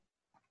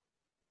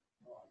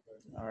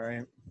All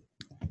right.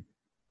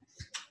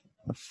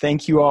 Well,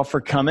 thank you all for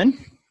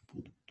coming.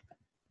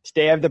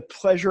 Today I have the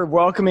pleasure of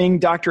welcoming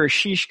Dr.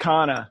 Ashish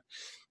Khanna.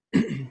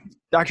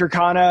 Dr.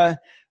 Khanna,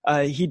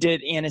 he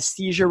did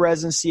anesthesia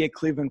residency at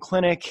Cleveland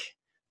Clinic,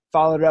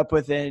 followed up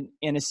with an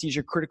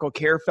anesthesia critical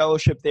care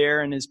fellowship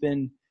there, and has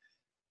been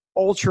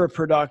ultra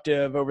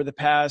productive over the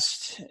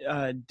past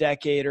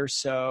decade or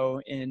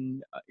so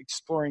in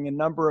exploring a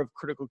number of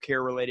critical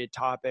care related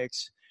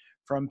topics,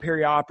 from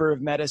perioperative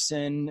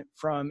medicine,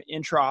 from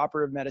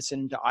intraoperative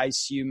medicine to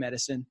ICU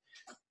medicine.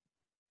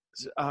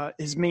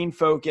 His main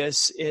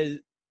focus is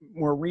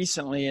more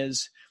recently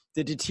is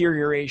the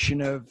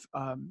deterioration of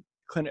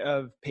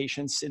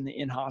patients in the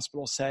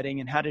in-hospital setting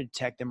and how to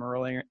detect them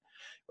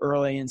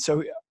early. And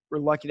so we're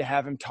lucky to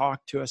have him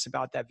talk to us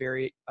about that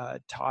very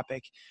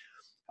topic.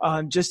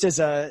 Just as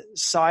a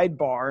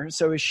sidebar,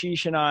 so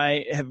Ashish and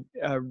I have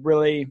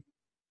really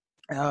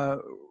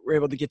were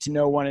able to get to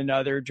know one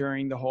another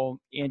during the whole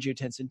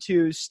angiotensin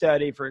II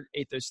study for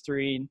Athos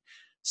 3, and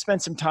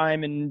spent some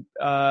time in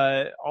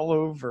all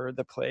over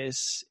the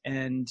place.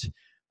 And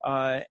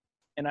I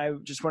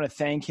just want to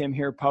thank him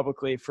here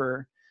publicly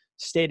for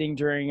stating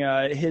during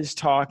his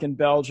talk in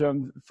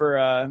Belgium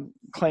for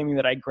claiming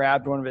that I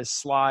grabbed one of his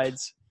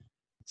slides.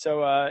 So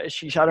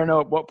Ashish, I don't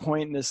know at what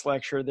point in this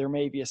lecture there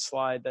may be a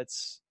slide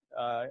that's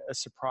a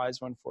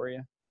surprise one for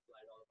you.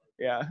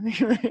 Yeah.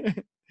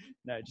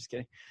 No, just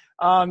kidding.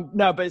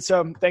 No, but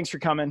so thanks for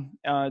coming.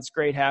 It's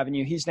great having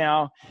you. He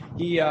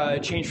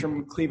changed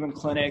from Cleveland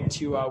Clinic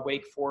to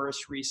Wake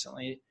Forest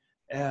recently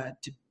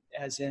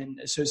as an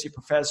associate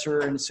professor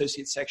and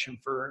associate section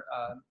for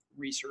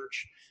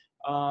research,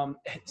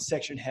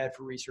 section head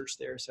for research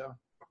there. So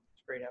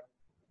it's great having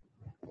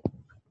you.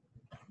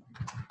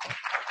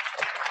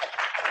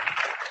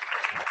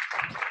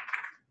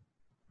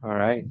 All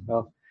right.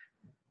 Well,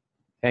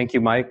 thank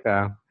you, Mike.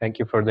 Thank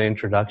you for the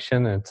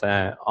introduction. It's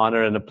an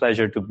honor and a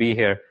pleasure to be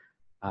here.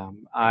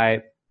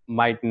 I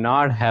might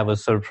not have a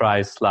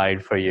surprise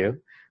slide for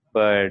you,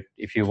 but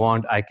if you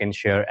want, I can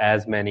share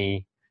as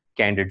many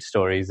candid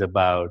stories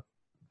about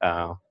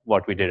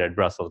what we did at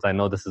Brussels. I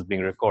know this is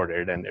being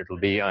recorded, and it will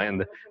be on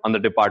the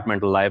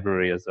departmental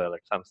library as well at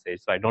some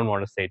stage, so I don't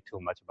want to say too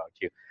much about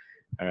you.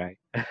 All right.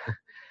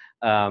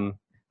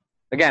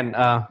 Again,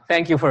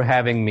 thank you for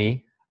having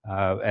me.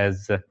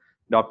 As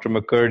Dr.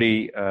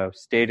 McCurdy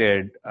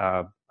stated,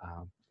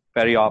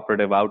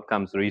 perioperative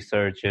outcomes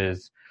research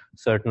is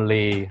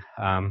certainly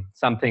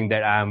something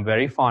that I'm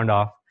very fond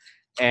of.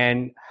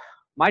 And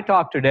my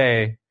talk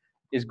today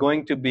is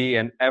going to be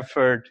an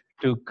effort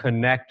to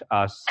connect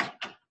us.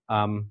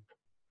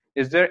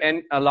 Is there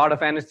a lot of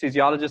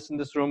anesthesiologists in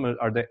this room? Or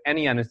are there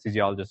any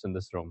anesthesiologists in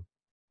this room?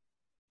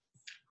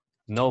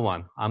 No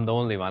one. I'm the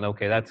only one.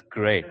 Okay, that's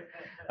great.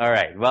 All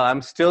right. Well,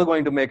 I'm still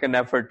going to make an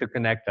effort to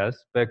connect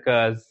us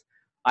because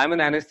I'm an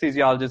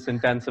anesthesiologist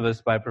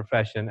intensivist by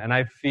profession, and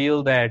I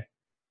feel that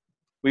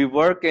we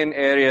work in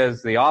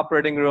areas, the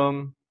operating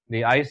room,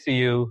 the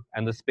ICU,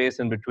 and the space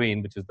in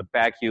between, which is the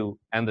PACU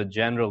and the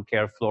general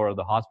care floor of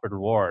the hospital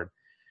ward.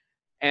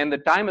 And the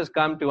time has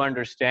come to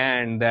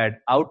understand that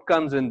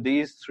outcomes in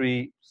these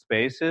three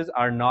spaces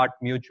are not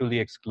mutually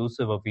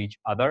exclusive of each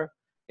other.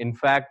 In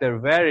fact, they're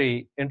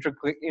very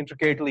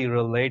intricately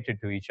related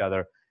to each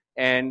other.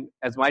 And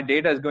as my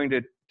data is going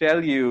to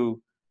tell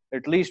you,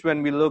 at least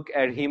when we look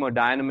at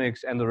hemodynamics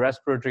and the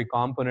respiratory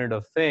component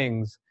of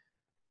things,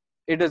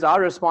 it is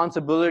our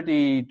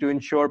responsibility to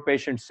ensure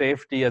patient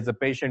safety as the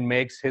patient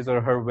makes his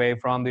or her way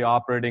from the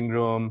operating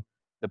room,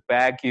 the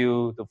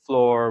PACU, the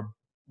floor,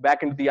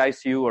 back into the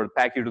ICU, or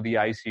PACU to the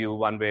ICU,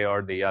 one way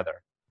or the other.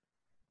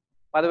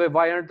 By the way,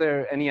 why aren't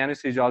there any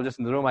anesthesiologists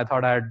in the room? I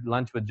thought I had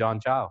lunch with John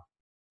Chow.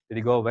 Did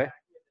he go away?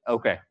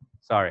 Okay,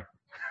 sorry.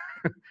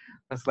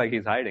 Looks like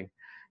he's hiding.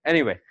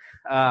 Anyway,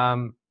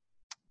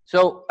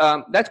 so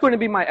that's going to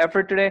be my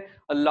effort today.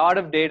 A lot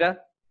of data,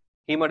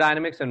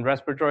 hemodynamics and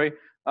respiratory.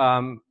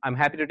 I'm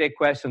happy to take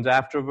questions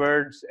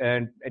afterwards.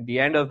 And at the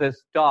end of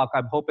this talk,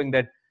 I'm hoping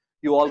that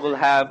you all will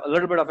have a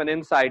little bit of an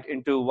insight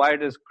into why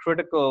it is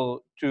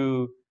critical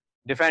to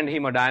defend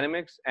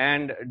hemodynamics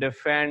and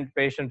defend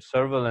patient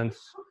surveillance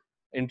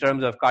in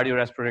terms of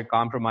cardiorespiratory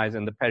compromise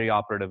in the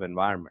perioperative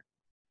environment.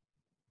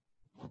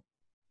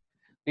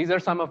 These are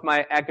some of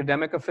my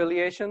academic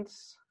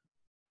affiliations.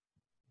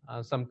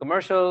 Some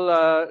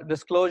commercial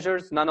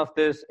disclosures. None of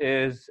this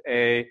is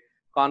a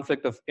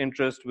conflict of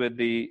interest with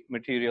the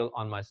material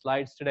on my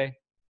slides today.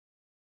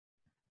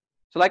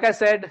 So like I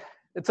said,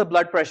 it's a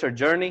blood pressure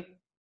journey.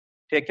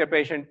 Take your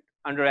patient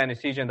under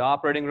anesthesia in the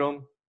operating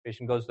room.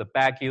 Patient goes to the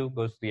PACU,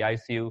 goes to the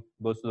ICU,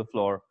 goes to the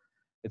floor.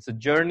 It's a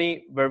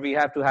journey where we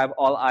have to have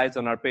all eyes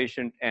on our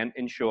patient and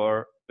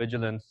ensure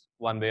vigilance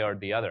one way or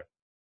the other.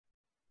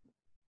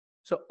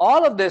 So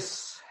all of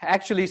this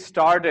actually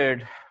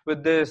started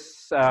with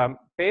this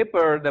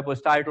paper that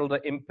was titled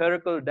The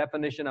Empirical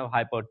Definition of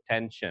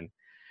Hypotension.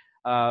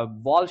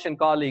 Walsh and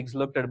colleagues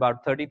looked at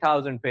about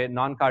 30,000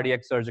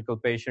 non-cardiac surgical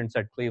patients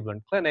at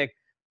Cleveland Clinic,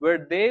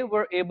 where they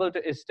were able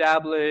to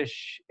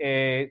establish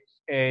a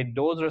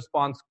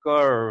dose-response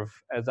curve,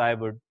 as I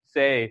would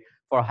say,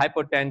 for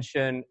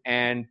hypotension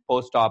and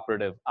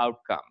postoperative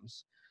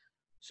outcomes.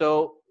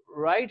 So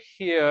right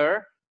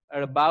here,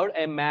 at about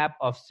a map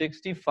of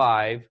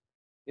 65,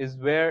 is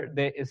where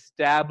they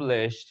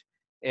established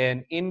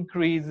an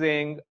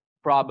increasing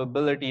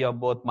probability of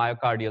both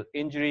myocardial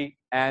injury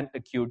and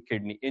acute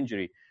kidney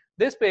injury.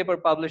 This paper,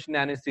 published in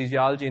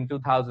Anesthesiology in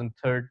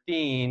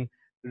 2013,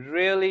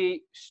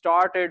 really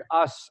started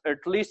us, at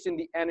least in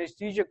the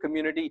anesthesia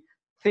community,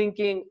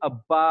 thinking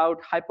about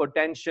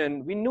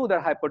hypotension. We knew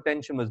that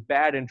hypotension was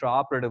bad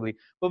intraoperatively,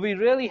 but we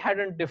really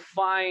hadn't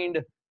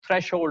defined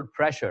threshold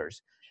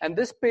pressures. And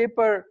this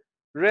paper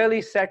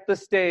really set the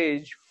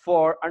stage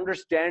for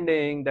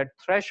understanding that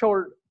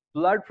threshold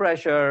blood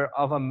pressure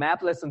of a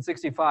MAP less than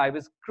 65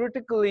 is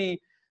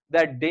critically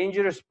that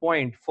dangerous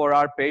point for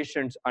our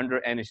patients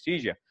under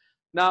anesthesia.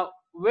 Now,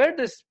 where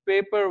this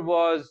paper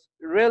was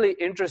really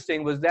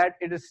interesting was that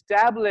it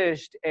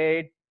established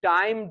a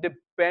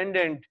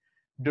time-dependent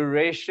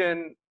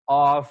duration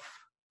of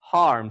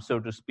harm, so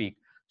to speak.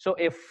 So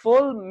a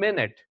full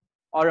minute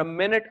or a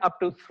minute up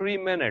to 3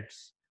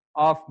 minutes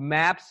of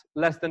MAPS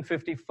less than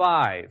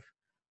 55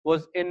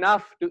 was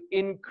enough to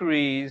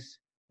increase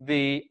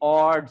the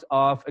odds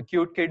of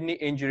acute kidney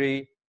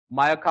injury,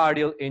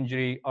 myocardial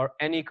injury, or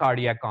any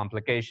cardiac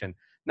complication.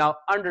 Now,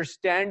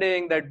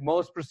 understanding that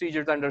most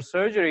procedures under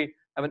surgery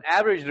have an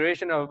average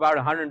duration of about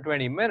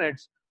 120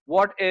 minutes,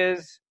 what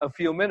is a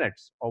few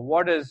minutes, or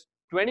what is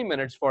 20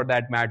 minutes for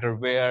that matter,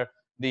 where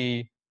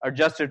the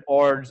adjusted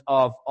odds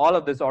of all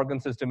of this organ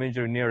system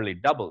injury nearly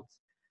doubles?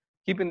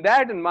 Keeping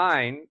that in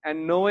mind,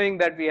 and knowing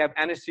that we have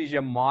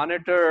anesthesia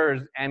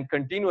monitors and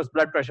continuous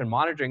blood pressure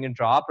monitoring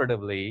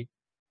intraoperatively,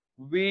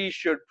 we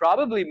should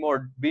probably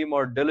be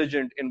more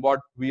diligent in what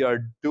we are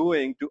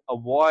doing to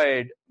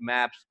avoid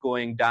MAPS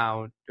going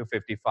down to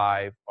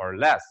 55 or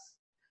less.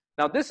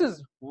 Now, this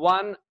is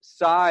one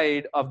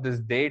side of this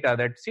data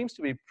that seems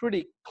to be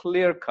pretty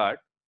clear-cut.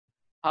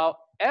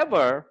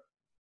 However,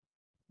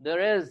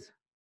 there is,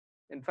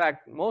 in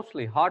fact,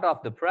 mostly hot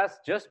off the press,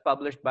 just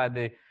published by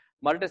the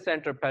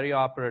Multicenter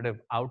Perioperative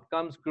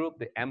Outcomes Group,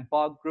 the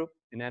MPOG group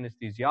in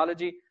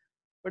anesthesiology,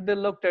 but they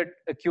looked at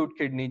acute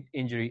kidney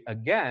injury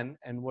again,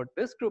 and what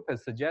this group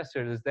has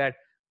suggested is that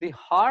the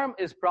harm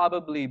is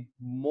probably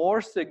more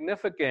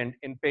significant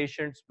in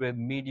patients with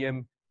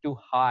medium to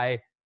high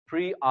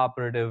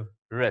preoperative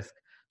risk.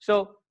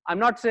 So I'm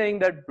not saying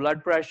that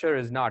blood pressure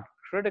is not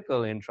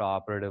critical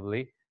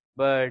intraoperatively,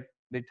 but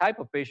the type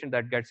of patient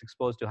that gets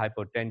exposed to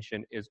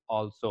hypotension is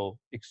also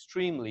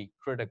extremely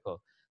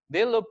critical.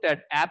 They looked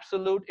at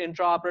absolute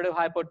intraoperative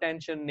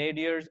hypotension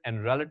nadirs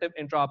and relative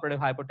intraoperative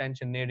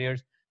hypotension nadirs,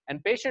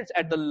 and patients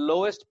at the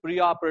lowest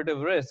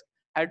preoperative risk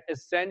had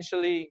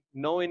essentially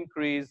no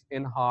increase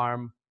in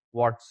harm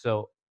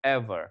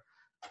whatsoever.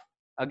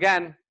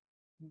 Again,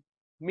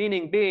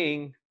 meaning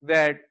being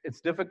that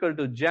it's difficult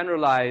to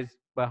generalize,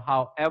 but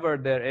however,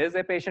 there is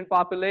a patient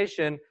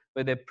population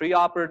with a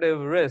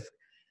preoperative risk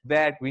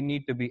that we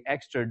need to be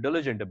extra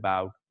diligent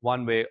about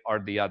one way or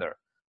the other.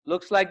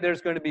 Looks like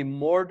there's going to be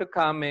more to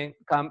come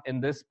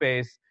in this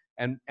space,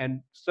 and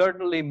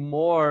certainly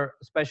more,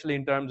 especially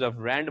in terms of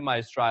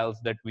randomized trials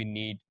that we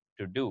need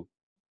to do.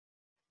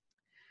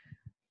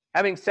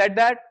 Having said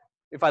that,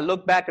 if I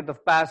look back at the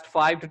past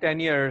 5 to 10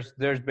 years,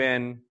 there's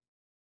been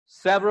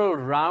several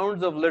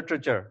rounds of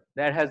literature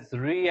that has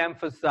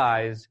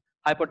re-emphasized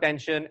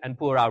hypotension and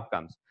poor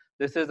outcomes.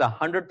 This is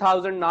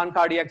 100,000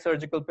 non-cardiac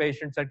surgical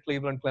patients at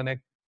Cleveland Clinic,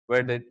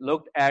 where they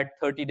looked at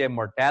 30-day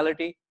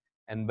mortality,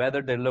 and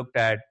whether they looked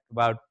at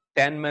about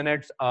 10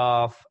 minutes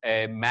of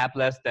a MAP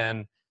less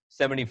than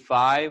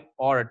 75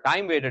 or a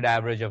time-weighted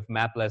average of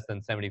MAP less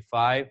than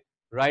 75.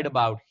 Right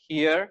about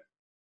here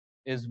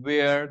is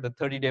where the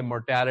 30-day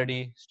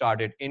mortality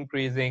started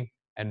increasing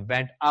and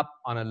went up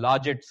on a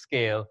logit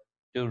scale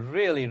to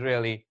really,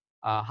 really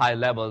high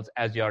levels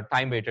as your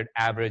time-weighted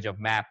average of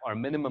MAP or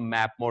minimum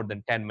MAP more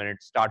than 10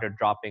 minutes started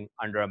dropping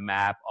under a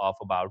MAP of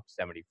about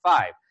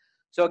 75.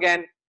 So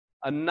again,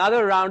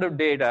 another round of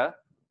data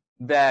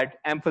that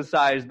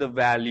emphasized the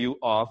value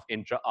of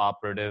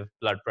intraoperative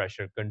blood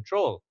pressure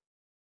control.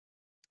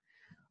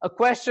 A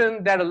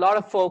question that a lot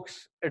of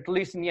folks, at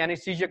least in the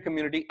anesthesia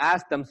community,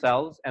 ask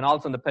themselves, and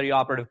also in the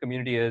perioperative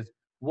community, is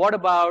what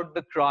about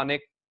the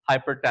chronic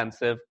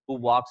hypertensive who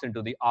walks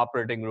into the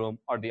operating room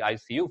or the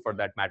ICU for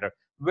that matter?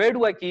 Where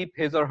do I keep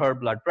his or her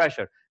blood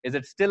pressure? Is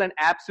it still an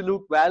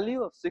absolute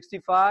value of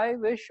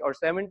 65-ish or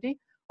 70?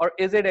 Or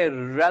is it a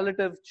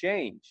relative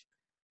change?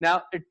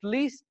 Now, at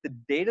least the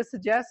data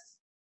suggests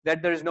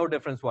that there is no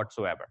difference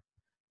whatsoever.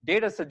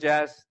 Data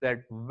suggests that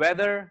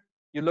whether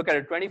you look at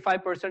a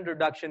 25%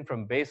 reduction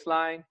from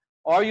baseline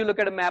or you look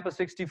at a MAP of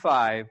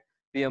 65,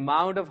 the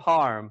amount of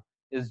harm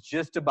is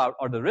just about,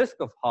 or the risk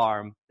of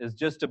harm is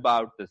just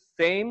about the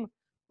same,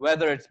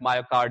 whether it's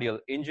myocardial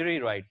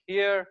injury right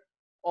here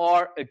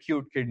or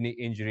acute kidney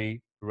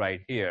injury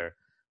right here.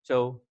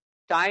 So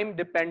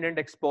time-dependent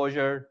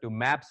exposure to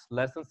MAPs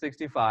less than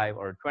 65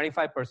 or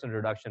 25%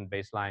 reduction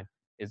baseline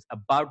is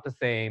about the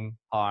same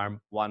harm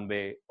one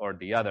way or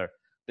the other.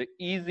 The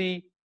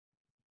easy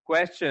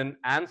question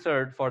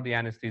answered for the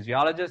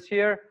anesthesiologist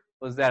here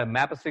was that a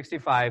MAP of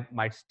 65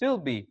 might still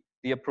be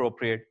the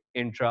appropriate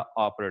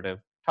intraoperative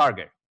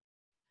target.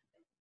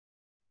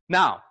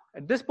 Now,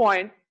 at this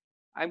point,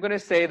 I'm going to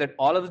say that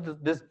all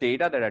of this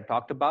data that I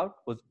talked about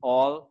was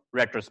all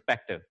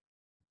retrospective.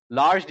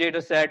 Large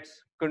data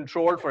sets,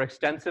 controlled for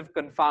extensive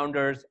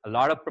confounders, a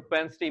lot of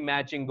propensity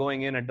matching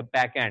going in at the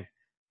back end.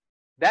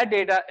 That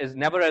data is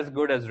never as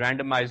good as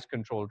randomized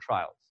controlled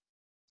trials.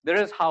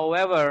 There is,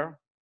 however,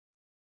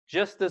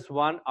 just this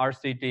one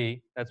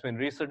RCT that's been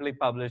recently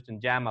published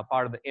in JAMA,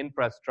 part of the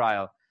INPRESS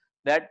trial,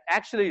 that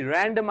actually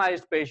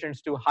randomized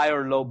patients to high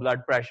or low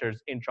blood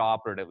pressures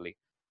intraoperatively.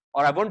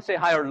 Or I wouldn't say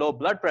high or low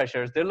blood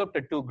pressures. They looked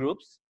at two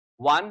groups.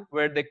 One,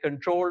 where they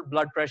controlled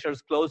blood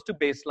pressures close to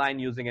baseline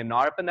using a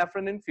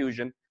norepinephrine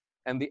infusion,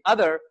 and the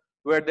other,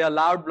 where they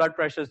allowed blood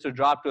pressures to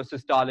drop to a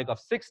systolic of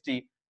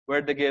 60,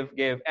 where they gave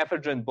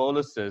ephedrine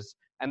boluses,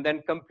 and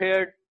then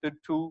compared the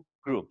two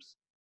groups.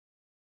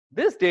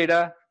 This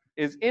data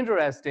is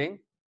interesting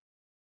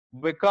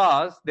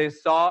because they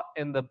saw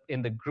in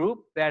the group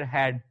that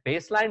had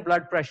baseline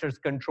blood pressures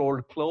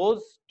controlled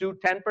close to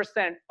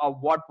 10% of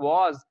what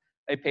was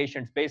a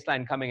patient's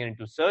baseline coming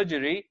into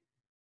surgery,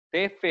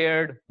 they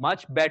fared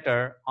much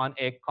better on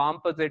a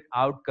composite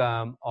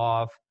outcome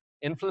of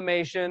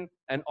inflammation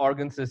and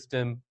organ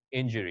system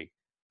injury.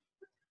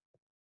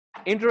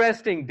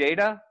 Interesting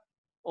data,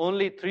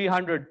 only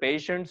 300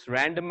 patients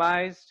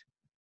randomized,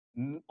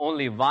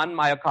 only one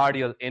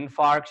myocardial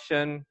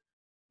infarction.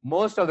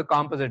 Most of the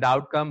composite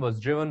outcome was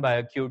driven by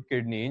acute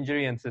kidney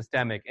injury and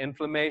systemic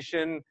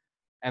inflammation,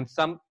 and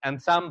some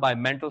by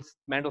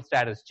mental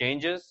status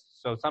changes.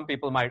 So some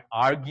people might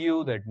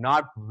argue that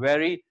not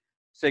very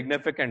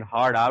significant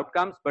hard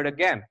outcomes, but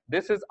again,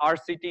 this is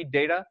RCT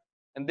data,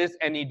 and this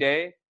any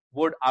day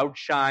would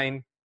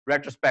outshine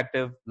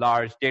retrospective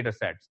large data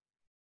sets.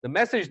 The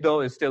message,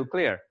 though, is still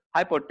clear.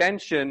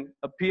 Hypotension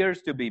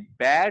appears to be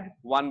bad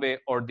one way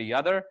or the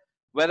other.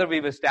 Whether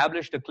we've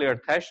established a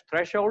clear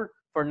threshold,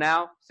 for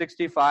now,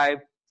 65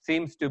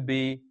 seems to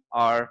be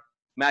our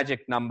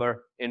magic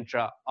number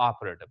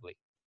intraoperatively.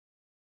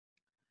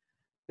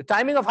 The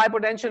timing of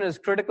hypotension is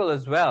critical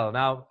as well.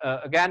 Now,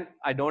 again,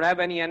 I don't have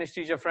any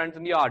anesthesia friends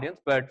in the audience,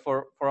 but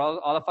for all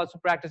of us who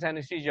practice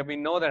anesthesia, we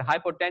know that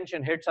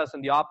hypotension hits us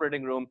in the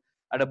operating room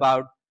at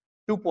about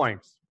 2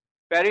 points.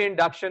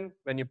 Peri-induction,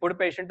 when you put a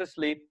patient to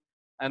sleep,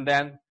 and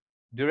then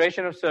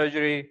duration of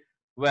surgery,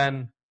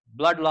 when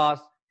blood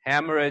loss,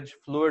 hemorrhage,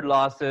 fluid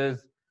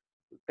losses,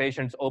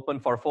 patients open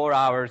for 4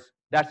 hours,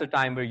 that's the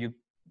time where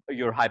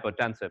you're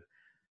hypotensive.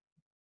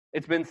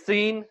 It's been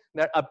seen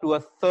that up to a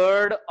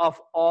third of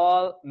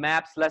all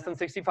MAPs less than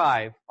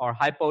 65 or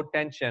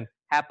hypotension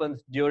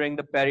happens during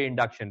the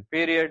peri-induction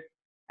period.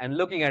 And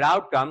looking at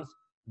outcomes,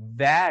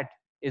 that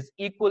is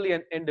equally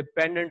and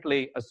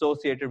independently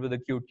associated with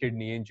acute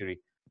kidney injury.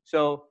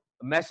 So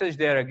the message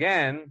there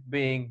again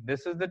being,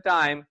 this is the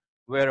time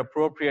where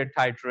appropriate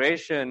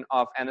titration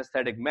of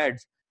anesthetic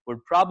meds would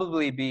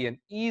probably be an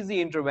easy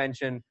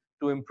intervention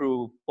to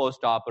improve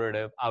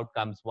post-operative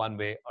outcomes one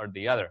way or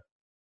the other.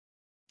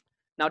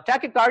 Now,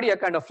 tachycardia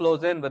kind of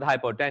flows in with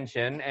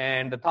hypotension,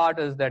 and the thought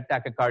is that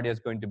tachycardia is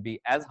going to be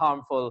as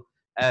harmful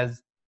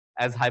as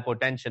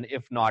hypotension,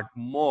 if not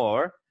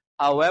more.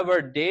 However,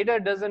 data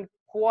doesn't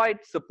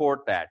quite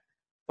support that.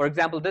 For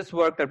example, this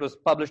work that was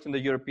published in the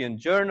European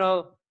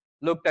Journal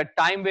looked at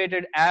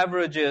time-weighted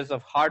averages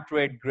of heart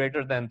rate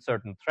greater than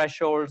certain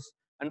thresholds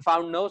and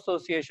found no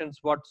associations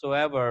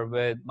whatsoever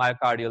with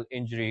myocardial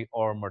injury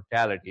or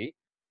mortality.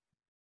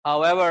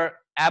 However,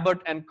 Abbott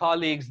and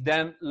colleagues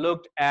then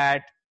looked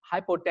at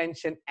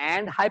hypotension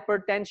and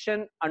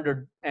hypertension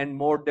and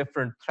more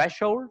different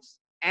thresholds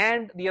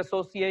and the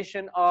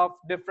association of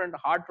different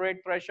heart rate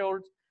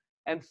thresholds,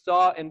 and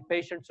saw in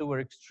patients who were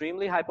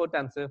extremely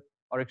hypotensive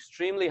or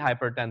extremely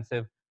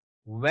hypertensive,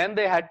 when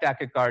they had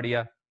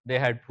tachycardia, they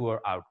had poor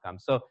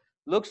outcomes. So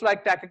looks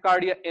like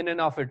tachycardia in and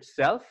of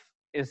itself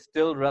is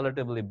still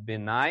relatively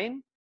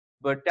benign,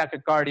 but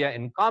tachycardia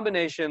in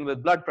combination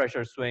with blood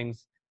pressure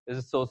swings is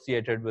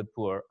associated with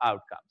poor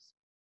outcomes.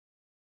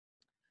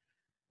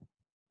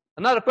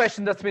 Another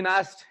question that's been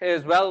asked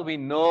is, well, we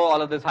know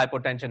all of this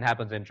hypotension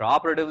happens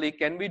intraoperatively.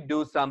 Can we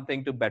do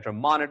something to better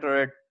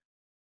monitor it?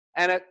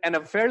 And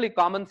a fairly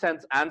common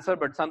sense answer,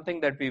 but something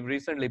that we've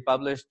recently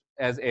published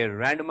as a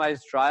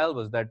randomized trial,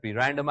 was that we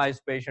randomized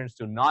patients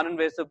to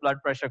non-invasive blood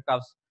pressure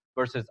cuffs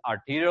versus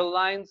arterial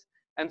lines,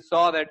 and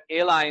saw that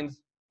A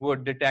lines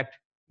would detect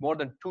more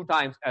than 2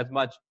 times as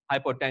much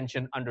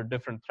hypotension under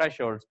different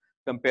thresholds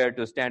compared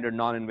to standard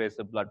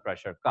non-invasive blood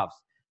pressure cuffs.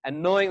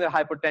 And knowing that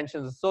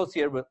hypertension is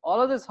associated with all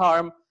of this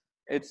harm,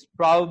 it's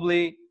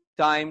probably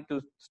time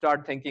to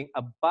start thinking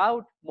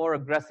about more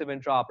aggressive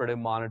intraoperative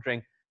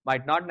monitoring.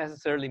 Might not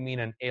necessarily mean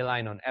an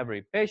A-line on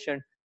every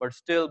patient, but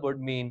still would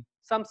mean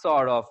some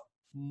sort of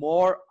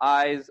more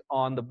eyes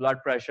on the blood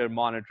pressure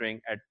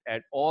monitoring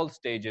at all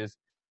stages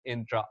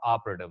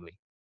intraoperatively.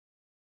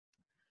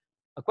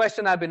 A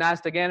question I've been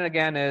asked again and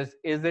again is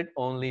it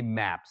only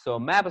MAP? So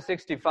MAP of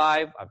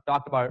 65, I've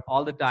talked about it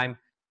all the time.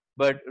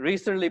 but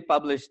recently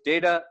published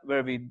data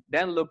where we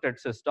then looked at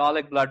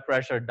systolic blood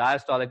pressure,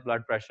 diastolic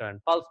blood pressure, and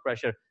pulse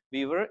pressure,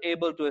 we were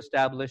able to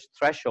establish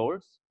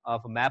thresholds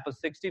of a MAP of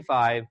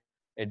 65,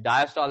 a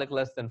diastolic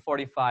less than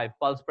 45,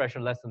 pulse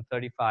pressure less than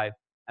 35,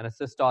 and a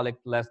systolic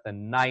less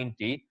than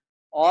 90,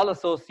 all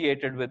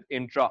associated with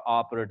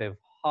intraoperative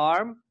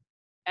harm,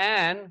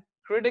 and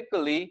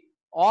critically,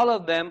 all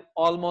of them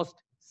almost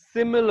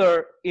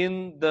similar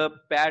in the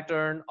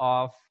pattern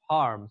of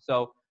harm.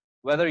 So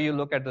whether you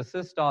look at the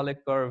systolic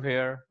curve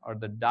here, or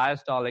the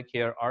diastolic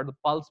here, or the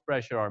pulse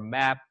pressure or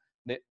MAP,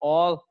 they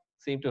all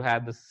seem to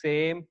have the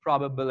same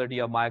probability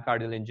of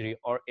myocardial injury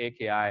or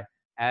AKI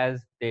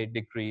as they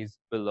decrease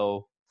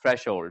below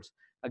thresholds.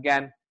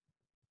 Again,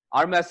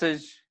 our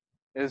message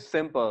is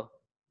simple.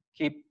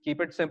 Keep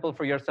it simple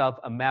for yourself,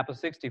 a MAP of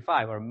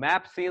 65, or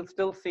MAP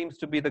still seems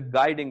to be the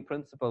guiding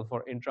principle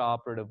for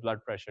intraoperative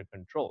blood pressure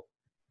control.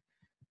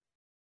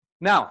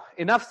 Now,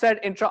 enough said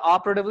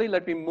intraoperatively.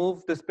 Let me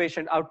move this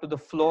patient out to the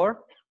floor.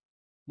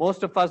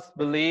 Most of us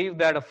believe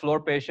that a floor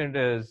patient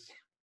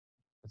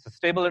it's a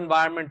stable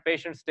environment,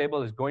 patient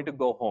stable, is going to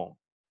go home.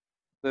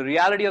 The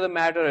reality of the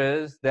matter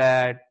is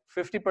that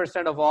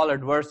 50% of all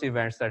adverse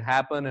events that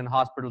happen in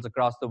hospitals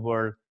across the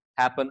world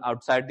happen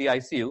outside the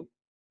ICU.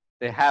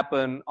 They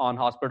happen on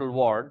hospital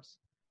wards.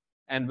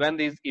 And when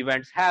these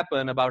events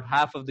happen, about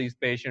half of these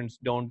patients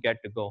don't get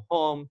to go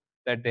home,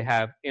 that they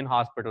have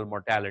in-hospital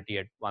mortality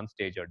at one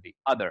stage or the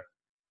other.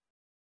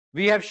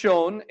 We have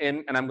shown,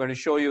 and I'm going to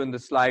show you in the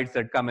slides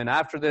that come in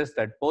after this,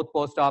 that both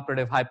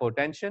postoperative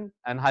hypotension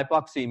and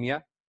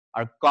hypoxemia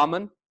are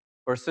common,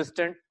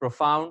 persistent,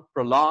 profound,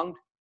 prolonged,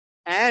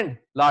 and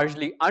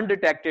largely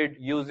undetected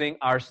using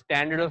our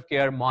standard of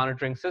care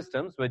monitoring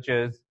systems, which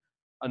is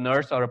a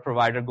nurse or a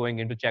provider going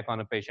in to check on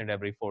a patient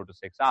every 4 to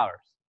 6 hours.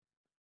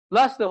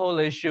 Plus the whole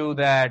issue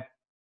that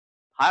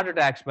heart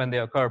attacks, when they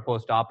occur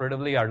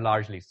postoperatively, are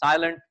largely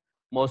silent,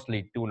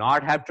 mostly do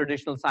not have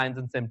traditional signs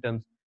and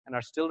symptoms, and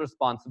are still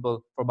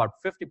responsible for about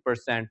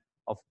 50%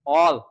 of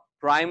all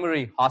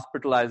primary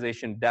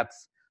hospitalization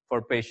deaths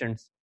for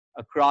patients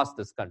across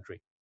this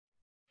country.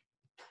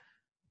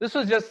 This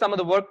was just some of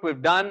the work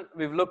we've done.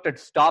 We've looked at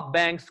stop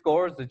bank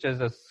scores, which is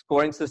a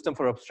scoring system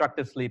for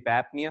obstructive sleep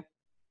apnea.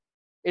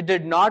 It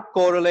did not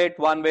correlate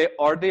one way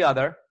or the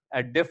other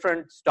at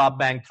different stop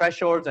bank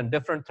thresholds and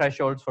different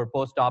thresholds for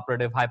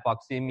postoperative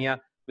hypoxemia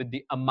with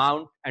the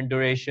amount and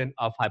duration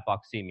of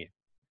hypoxemia.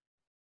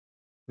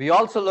 We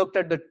also looked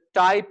at the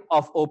type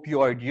of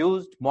opioid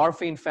used,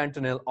 morphine,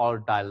 fentanyl,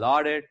 or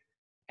Dilaudid.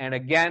 And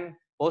again,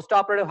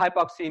 postoperative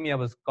hypoxemia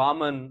was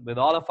common with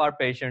all of our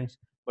patients,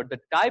 but the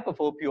type of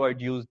opioid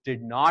used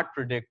did not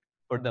predict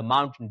for the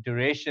amount,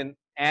 duration,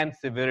 and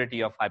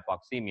severity of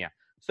hypoxemia.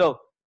 So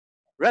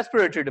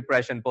respiratory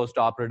depression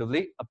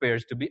postoperatively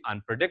appears to be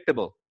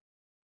unpredictable.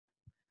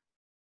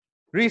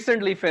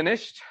 Recently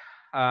finished,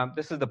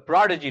 this is the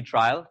Prodigy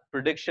trial,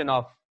 prediction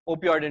of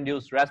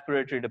opioid-induced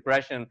respiratory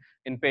depression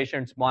in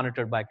patients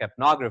monitored by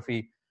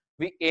capnography.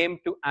 We aim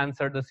to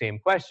answer the same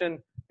question.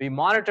 We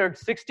monitored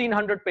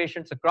 1,600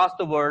 patients across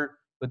the world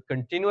with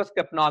continuous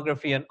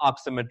capnography and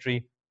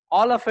oximetry,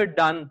 all of it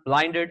done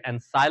blinded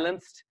and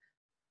silenced.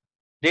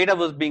 Data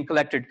was being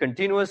collected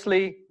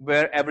continuously,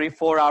 where every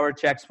 4-hour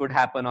checks would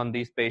happen on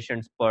these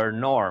patients per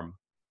norm.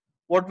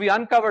 What we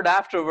uncovered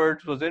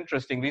afterwards was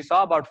interesting. We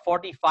saw about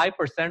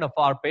 45% of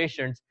our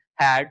patients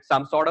had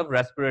some sort of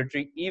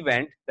respiratory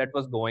event that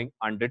was going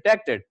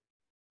undetected.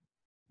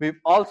 We've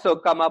also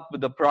come up with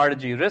the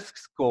Prodigy risk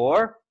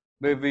score,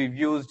 where we've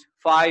used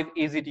 5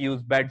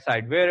 easy-to-use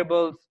bedside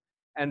variables,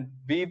 and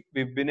we've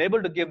been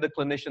able to give the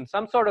clinician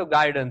some sort of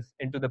guidance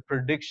into the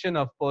prediction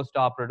of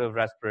postoperative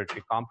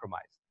respiratory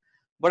compromise.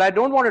 But I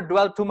don't want to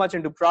dwell too much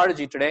into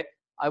Prodigy today.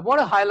 I want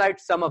to highlight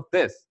some of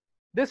this.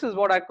 This is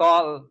what I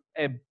call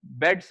a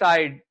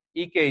bedside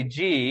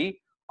EKG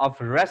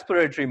of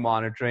respiratory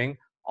monitoring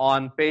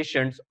on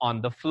patients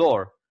on the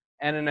floor.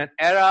 And in an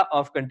era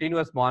of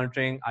continuous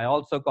monitoring, I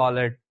also call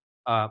it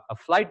a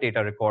flight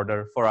data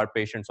recorder for our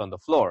patients on the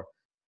floor.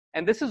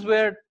 And this is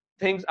where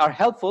things are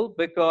helpful,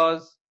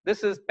 because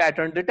this is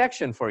pattern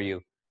detection for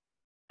you.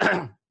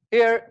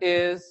 Here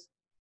is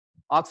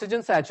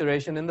oxygen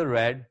saturation in the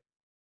red,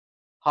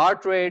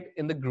 heart rate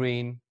in the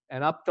green,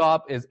 and up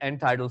top is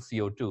end-tidal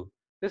CO2.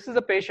 This is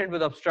a patient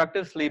with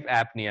obstructive sleep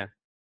apnea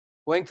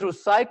going through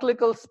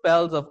cyclical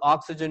spells of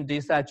oxygen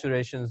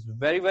desaturations,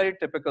 very, very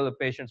typical of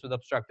patients with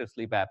obstructive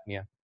sleep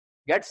apnea.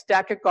 Gets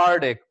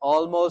tachycardic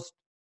almost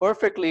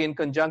perfectly in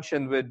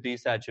conjunction with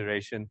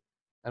desaturation,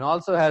 and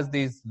also has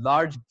these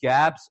large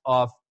gaps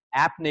of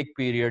apneic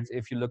periods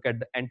if you look at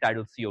the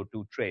end-tidal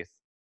CO2 trace.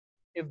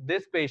 If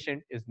this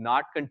patient is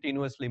not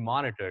continuously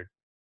monitored,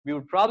 we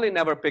would probably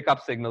never pick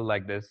up signal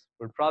like this.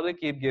 We'd probably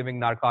keep giving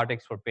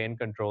narcotics for pain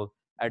control.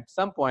 At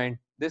some point,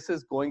 this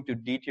is going to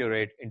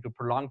deteriorate into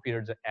prolonged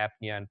periods of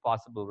apnea and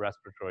possible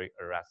respiratory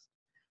arrest.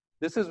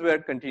 This is where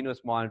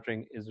continuous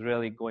monitoring is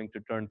really going to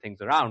turn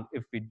things around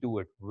if we do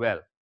it well.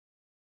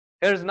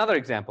 Here's another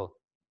example.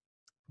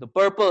 The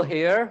purple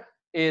here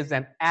is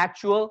an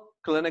actual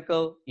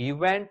clinical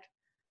event.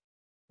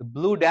 The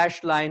blue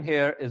dashed line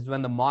here is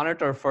when the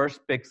monitor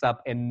first picks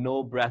up a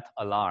no breath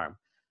alarm.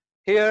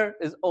 Here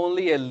is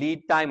only a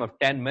lead time of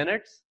 10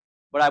 minutes,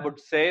 but I would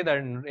say that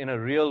in a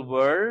real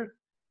world,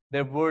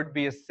 there would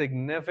be a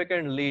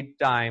significant lead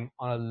time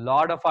on a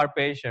lot of our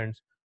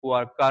patients who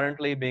are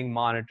currently being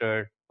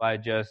monitored by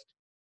just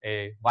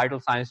a vital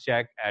signs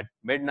check at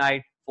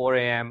midnight, 4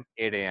 a.m.,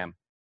 8 a.m.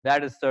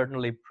 That is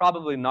certainly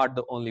probably not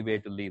the only way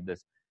to leave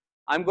this.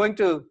 I'm going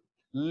to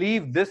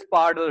leave this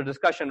part of the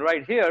discussion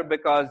right here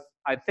because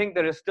I think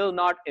there is still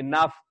not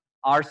enough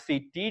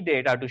RCT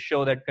data to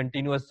show that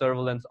continuous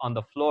surveillance on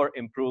the floor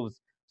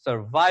improves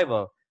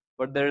survival.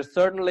 But there is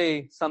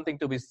certainly something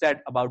to be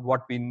said about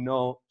what we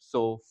know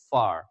so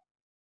far.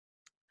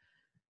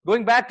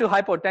 Going back to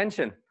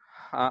hypotension,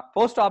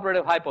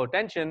 post-operative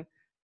hypotension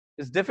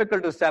is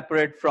difficult to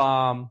separate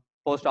from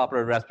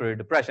post-operative respiratory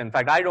depression. In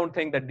fact, I don't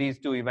think that these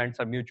two events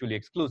are mutually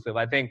exclusive.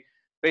 I think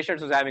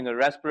patients who's having a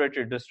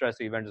respiratory distress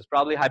event is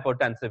probably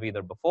hypotensive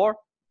either before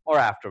or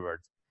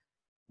afterwards.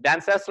 Dan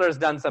Sessler has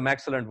done some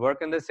excellent work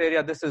in this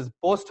area. This is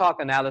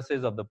post-hoc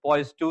analysis of the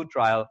POISE-2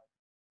 trial,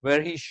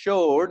 where he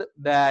showed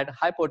that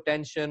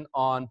hypotension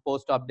on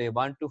post-op day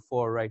 1 to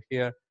 4 right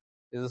here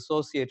is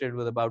associated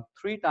with about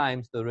 3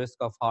 times the risk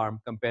of harm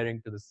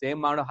comparing to the same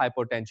amount of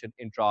hypotension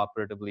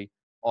intraoperatively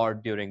or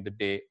during the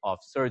day of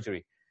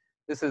surgery.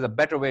 This is a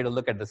better way to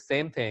look at the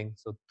same thing.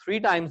 So 3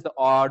 times the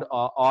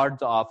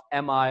odds of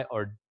MI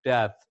or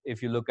death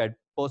if you look at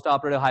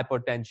post-operative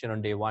hypotension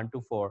on day 1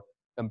 to 4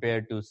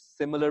 compared to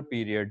similar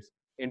periods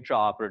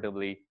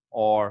intraoperatively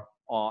or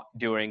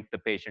during the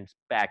patient's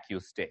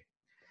PACU stay.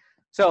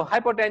 So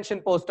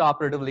hypotension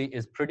post-operatively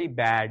is pretty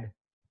bad,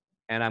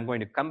 and I'm going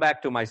to come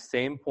back to my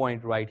same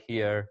point right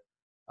here.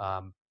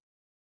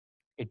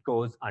 It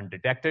goes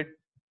undetected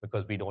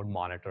because we don't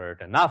monitor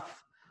it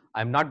enough.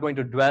 I'm not going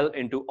to dwell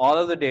into all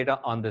of the data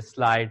on this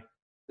slide.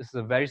 This is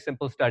a very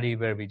simple study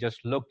where we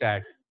just looked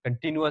at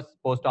continuous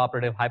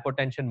post-operative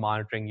hypotension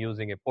monitoring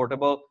using a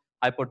portable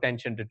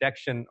hypotension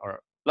detection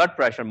or blood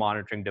pressure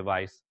monitoring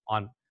device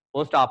on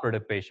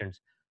post-operative patients,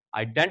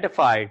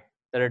 identified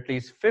that at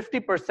least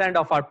 50%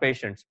 of our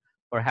patients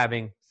were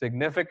having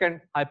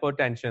significant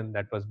hypotension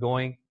that was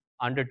going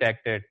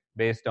undetected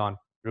based on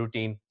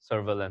routine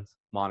surveillance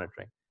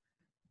monitoring.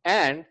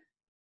 And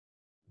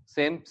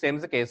same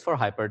is the case for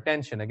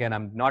hypertension. Again,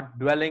 I'm not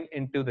dwelling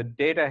into the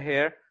data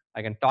here.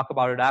 I can talk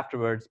about it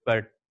afterwards,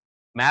 but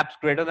MAPs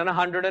greater than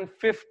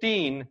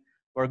 115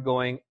 were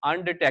going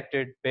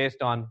undetected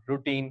based on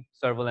routine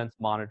surveillance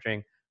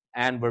monitoring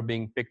and were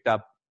being picked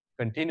up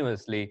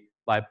continuously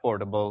by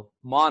portable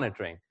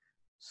monitoring.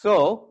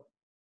 So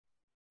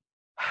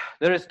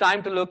there is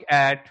time to look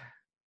at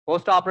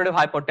postoperative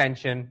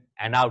hypotension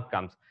and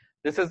outcomes.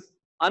 This is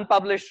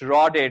unpublished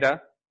raw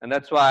data, and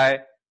that's why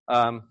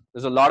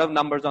there's a lot of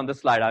numbers on the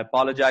slide. I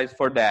apologize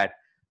for that.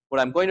 What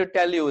I'm going to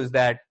tell you is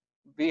that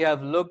we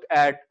have looked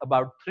at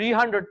about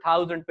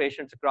 300,000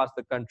 patients across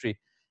the country,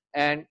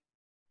 and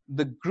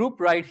the group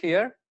right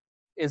here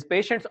is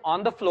patients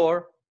on the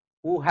floor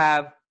who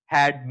have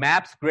had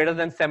MAPs greater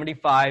than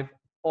 75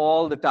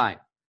 all the time.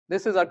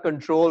 This is our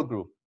control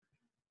group.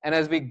 And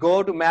as we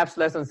go to MAPs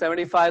less than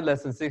 75,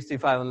 less than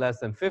 65, and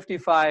less than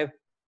 55,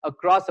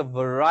 across a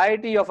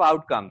variety of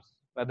outcomes,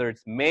 whether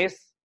it's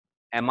MACE,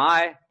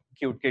 MI,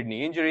 acute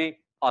kidney injury,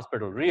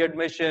 hospital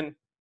readmission,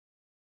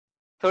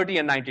 30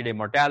 and 90-day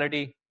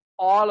mortality,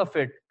 all of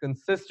it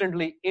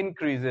consistently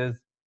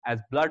increases as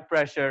blood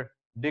pressure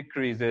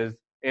decreases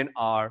in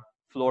our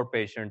floor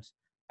patients.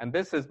 And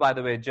this is, by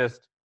the way,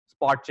 just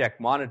spot check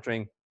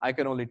monitoring. I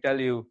can only tell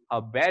you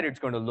how bad it's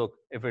going to look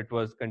if it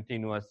was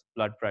continuous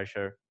blood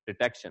pressure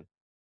detection.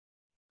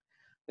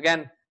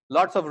 Again,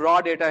 lots of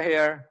raw data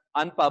here,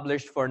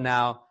 unpublished for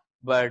now,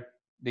 but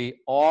the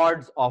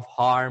odds of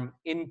harm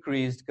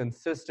increased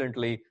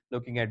consistently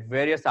looking at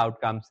various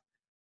outcomes.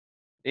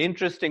 The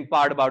interesting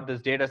part about this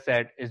data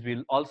set is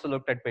we also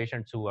looked at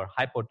patients who were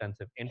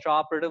hypotensive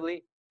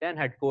intraoperatively, then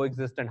had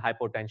coexistent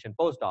hypotension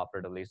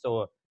postoperatively.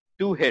 So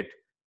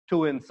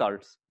 2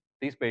 insults.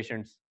 These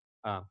patients,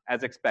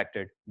 as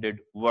expected, did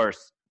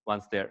worse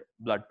once their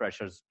blood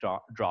pressures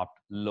dropped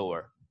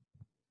lower.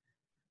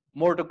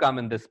 More to come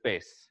in this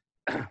space.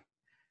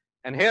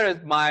 And here is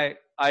my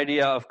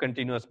idea of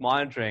continuous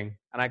monitoring,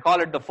 and I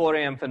call it the 4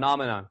 a.m.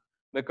 phenomenon,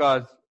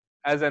 because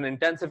as an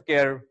intensive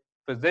care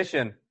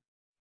physician,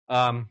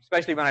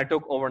 especially when I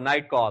took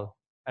overnight call,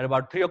 at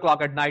about 3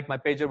 o'clock at night, my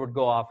pager would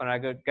go off and I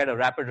could get a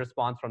rapid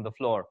response from the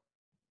floor.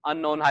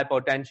 Unknown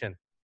hypotension,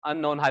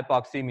 unknown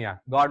hypoxemia,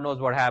 God knows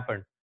what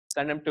happened.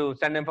 Send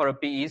him for a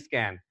PE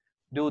scan,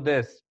 do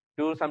this,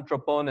 do some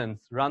troponins,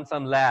 run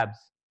some labs.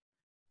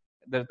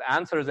 The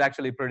answer is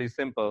actually pretty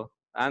simple.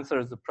 The answer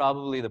is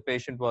probably the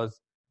patient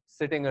was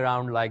sitting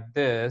around like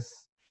this,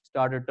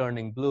 started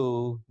turning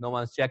blue, no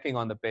one's checking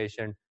on the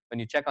patient. When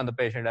you check on the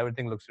patient,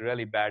 everything looks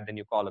really bad, then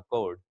you call a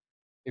code.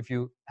 If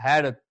you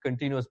had a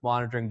continuous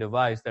monitoring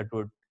device that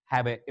would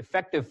have an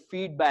effective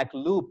feedback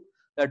loop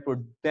that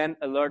would then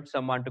alert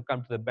someone to come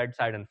to the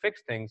bedside and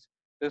fix things,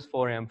 this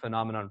 4 a.m.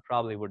 phenomenon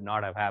probably would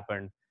not have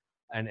happened.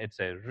 And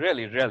it's a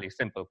really, really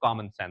simple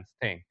common sense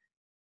thing.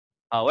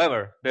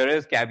 However, there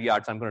is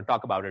caveats. I'm going to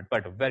talk about it,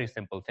 but a very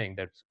simple thing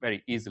that's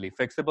very easily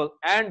fixable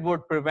and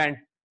would prevent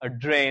a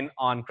drain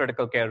on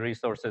critical care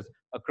resources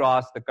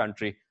across the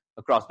country,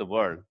 across the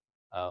world,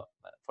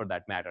 for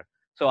that matter.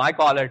 So I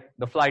call it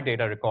the flight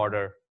data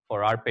recorder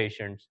for our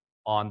patients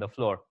on the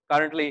floor.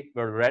 Currently,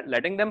 we're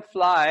letting them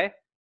fly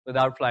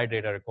without flight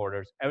data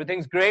recorders.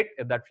 Everything's great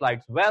if that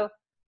flights well.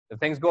 If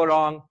things go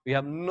wrong, we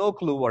have no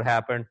clue what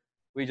happened.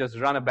 We just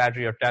run a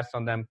battery of tests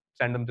on them,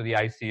 send them to the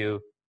ICU.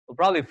 We'll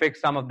probably fix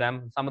some of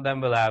them. Some of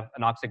them will have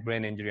anoxic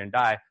brain injury and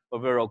die,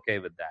 but we're okay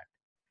with that.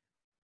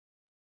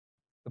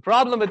 The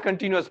problem with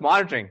continuous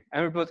monitoring,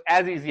 and it was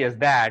as easy as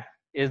that,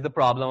 is the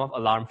problem of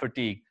alarm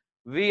fatigue.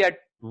 We at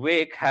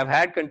Wake have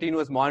had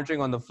continuous monitoring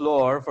on the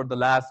floor for the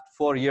last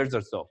 4 years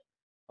or so,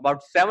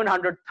 about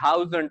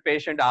 700,000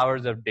 patient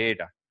hours of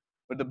data.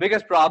 But the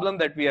biggest problem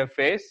that we have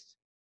faced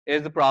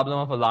is the problem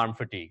of alarm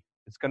fatigue.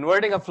 It's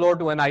converting a floor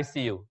to an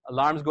ICU,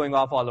 alarms going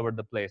off all over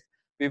the place.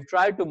 We've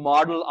tried to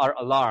model our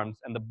alarms,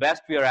 and the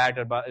best we are at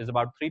is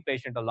about 3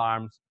 patient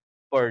alarms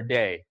per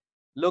day.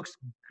 Looks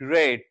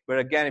great, but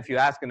again, if you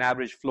ask an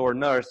average floor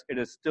nurse, it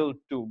is still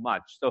too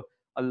much. So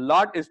a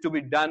lot is to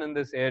be done in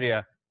this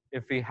area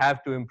if we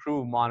have to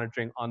improve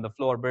monitoring on the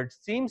floor, but it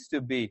seems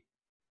to be,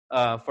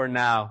 for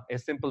now, a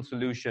simple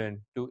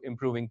solution to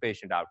improving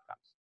patient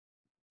outcomes.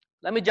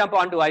 Let me jump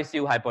on to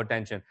ICU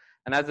hypotension.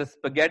 And as the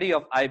spaghetti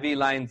of IV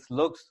lines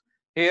looks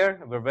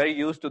here, we're very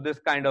used to this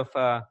kind of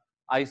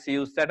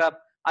ICU setup.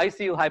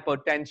 ICU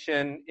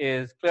hypotension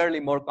is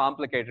clearly more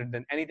complicated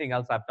than anything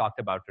else I've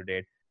talked about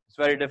today. It's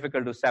very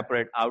difficult to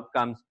separate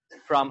outcomes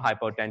from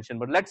hypotension,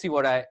 but let's see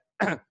what I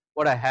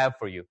have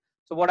for you.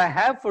 So what I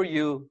have for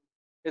you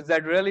is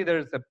that really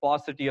there's a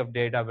paucity of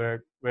data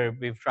where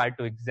we've tried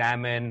to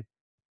examine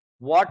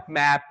what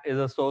map is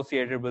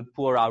associated with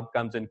poor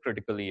outcomes in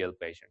critically ill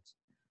patients.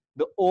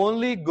 The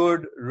only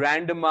good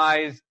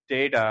randomized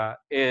data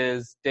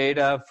is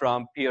data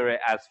from Pierre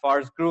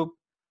Asfar's group.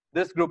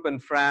 This group in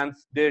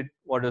France did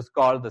what is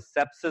called the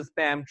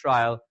sepsis-PAM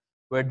trial,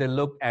 where they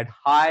looked at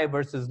high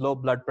versus low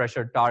blood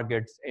pressure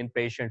targets in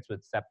patients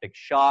with septic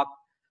shock.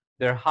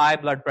 Their high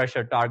blood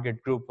pressure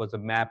target group was a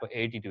map of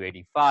 80 to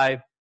 85.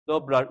 Low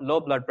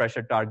blood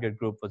pressure target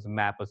group was a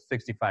map of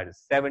 65 to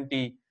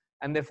 70.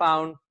 And they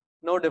found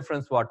no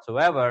difference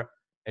whatsoever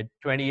at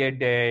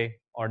 28-day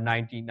or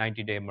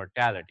 90-day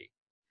mortality.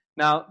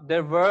 Now,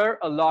 there were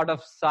a lot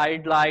of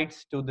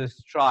sidelights to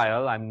this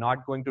trial. I'm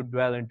not going to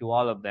dwell into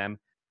all of them.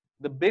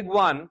 The big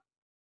one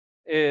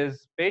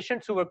is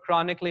patients who were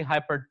chronically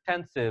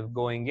hypertensive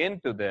going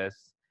into this,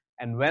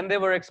 and when they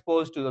were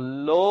exposed to the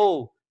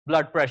low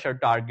blood pressure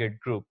target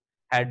group,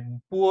 had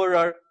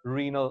poorer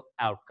renal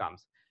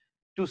outcomes.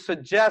 To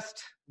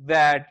suggest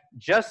that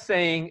just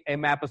saying a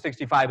MAP of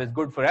 65 is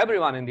good for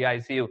everyone in the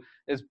ICU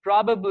is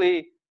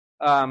probably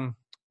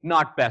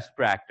not best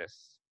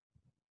practice.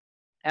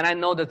 And I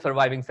know that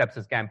Surviving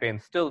Sepsis Campaign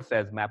still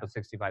says MAP of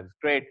 65 is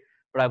great,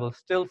 but I will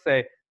still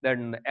say that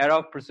in the era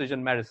of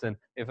precision medicine,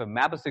 if a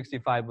MAP of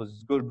 65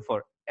 was good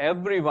for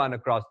everyone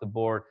across the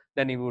board,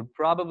 then you would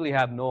probably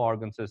have no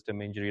organ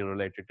system injury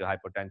related to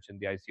hypotension in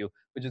the ICU,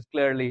 which is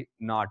clearly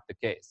not the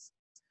case.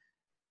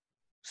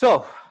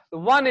 So the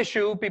one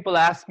issue people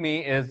ask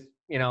me is,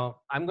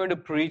 I'm going to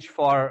preach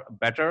for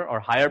better or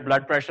higher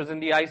blood pressures in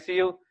the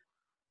ICU.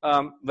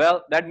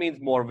 Well, that means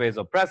more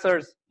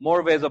vasopressors.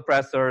 More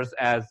vasopressors,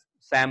 as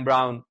Sam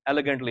Brown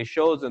elegantly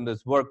shows in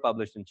this work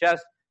published in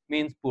Chest,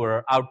 means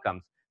poorer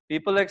outcomes.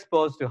 People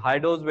exposed to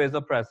high-dose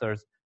vasopressors,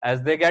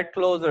 as they get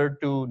closer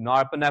to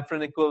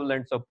norepinephrine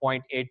equivalents of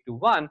 0.8 to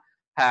 1,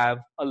 have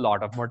a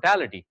lot of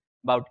mortality.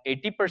 About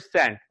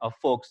 80% of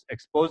folks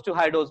exposed to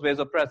high-dose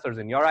vasopressors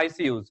in your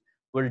ICUs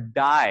will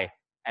die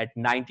at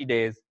 90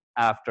 days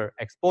after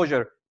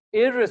exposure,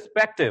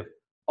 irrespective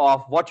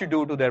of what you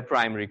do to their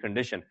primary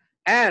condition.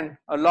 And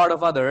a lot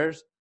of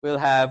others will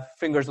have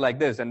fingers like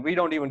this. And we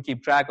don't even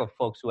keep track of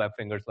folks who have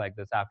fingers like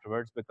this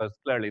afterwards, because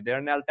clearly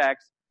they're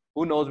NELTACs.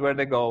 Who knows where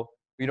they go?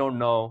 We don't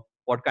know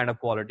what kind of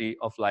quality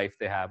of life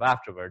they have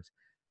afterwards.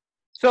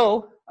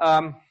 So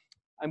I'm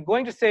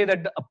going to say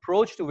that the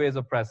approach to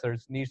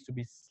vasopressors needs to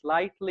be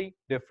slightly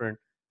different.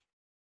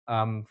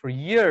 For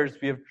years,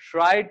 we have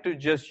tried to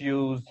just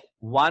use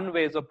one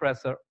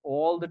vasopressor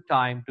all the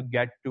time to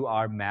get to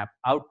our MAP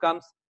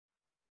outcomes.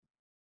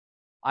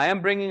 I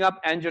am bringing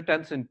up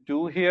angiotensin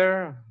II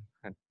here.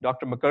 And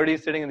Dr. McCurdy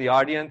is sitting in the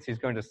audience. He's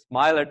going to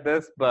smile at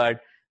this,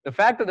 but the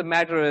fact of the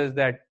matter is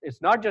that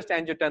it's not just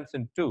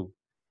angiotensin II.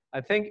 I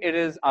think it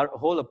is our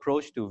whole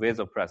approach to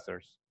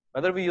vasopressors.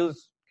 Whether we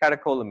use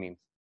catecholamines,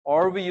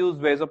 or we use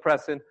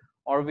vasopressin,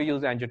 or we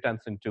use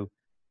angiotensin II,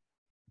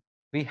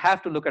 we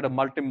have to look at a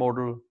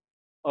multimodal,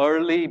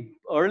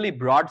 early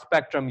broad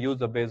spectrum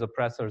use of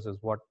vasopressors is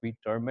what we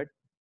term it.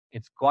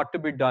 It's got to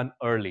be done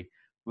early,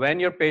 when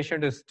your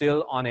patient is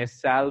still on a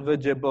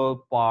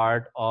salvageable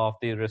part of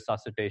the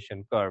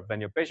resuscitation curve.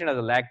 When your patient has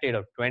a lactate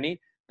of 20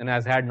 and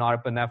has had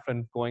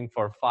norepinephrine going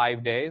for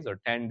 5 days or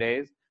 10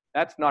 days,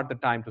 that's not the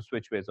time to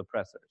switch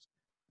vasopressors.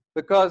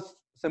 Because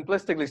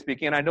simplistically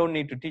speaking, and I don't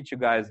need to teach you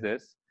guys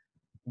this,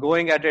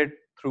 going at it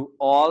through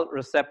all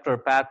receptor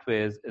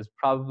pathways is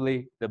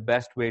probably the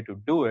best way to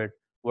do it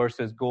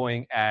versus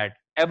going at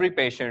every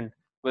patient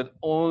with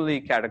only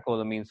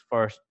catecholamines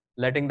first,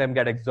 letting them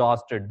get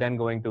exhausted, then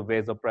going to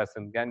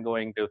vasopressin, then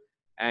going to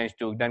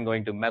Ang-2, then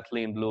going to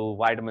methylene blue,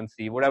 vitamin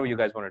C, whatever you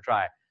guys want to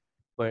try.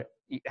 But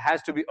it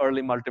has to be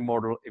early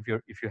multimodal if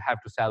you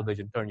have to salvage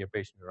and turn your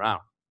patient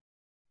around.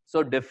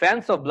 So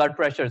defense of blood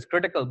pressure is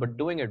critical, but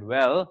doing it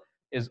well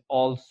is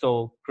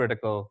also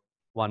critical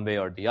one way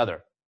or the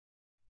other.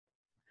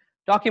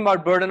 Talking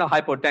about burden of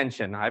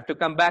hypotension, I have to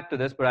come back to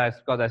this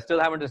because I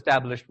still haven't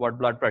established what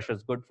blood pressure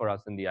is good for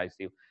us in the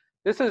ICU.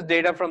 This is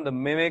data from the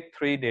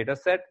MIMIC-3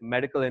 dataset,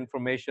 Medical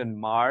Information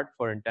MART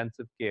for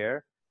intensive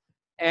care,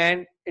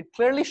 and it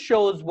clearly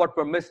shows what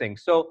we're missing.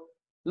 So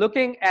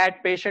looking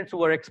at patients who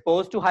were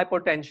exposed to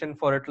hypotension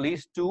for at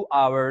least 2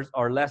 hours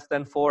or less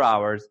than 4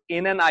 hours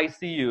in an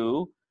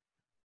ICU,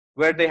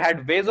 where they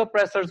had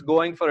vasopressors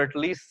going for at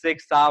least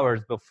 6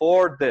 hours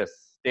before this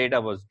data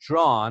was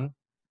drawn,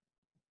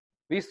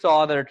 we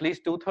saw that at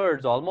least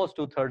almost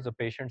two-thirds of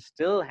patients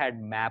still had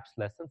MAPS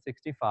less than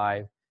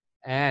 65,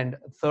 and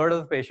a third of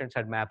the patients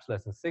had MAPS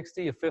less than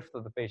 60, a fifth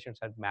of the patients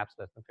had MAPS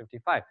less than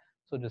 55.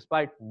 So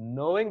despite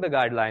knowing the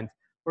guidelines,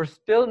 we're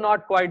still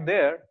not quite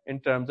there in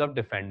terms of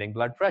defending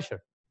blood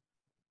pressure.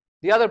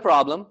 The other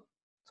problem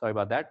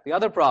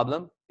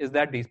is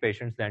that these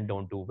patients then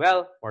don't do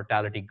well.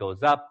 Mortality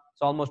goes up.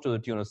 It's almost to the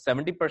tune of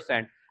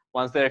 70%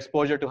 once their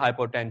exposure to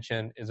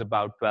hypotension is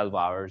about 12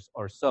 hours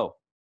or so.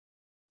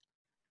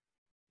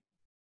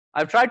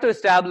 I've tried to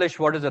establish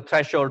what is the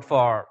threshold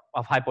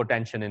of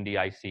hypotension in the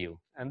ICU.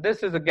 And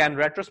this is, again,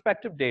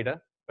 retrospective data,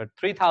 but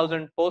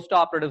 3,000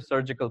 post-operative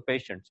surgical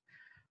patients,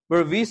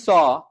 where we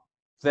saw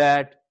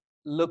that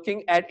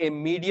looking at a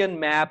median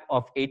MAP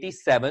of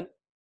 87,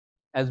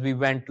 as we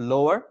went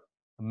lower,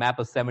 a MAP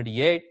of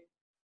 78,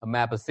 a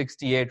MAP of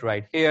 68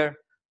 right here,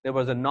 there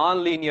was a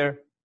nonlinear,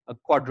 a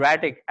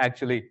quadratic,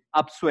 actually,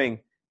 upswing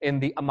in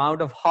the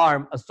amount of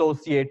harm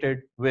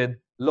associated with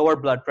lower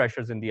blood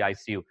pressures in the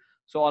ICU.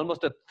 So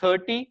almost a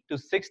 30 to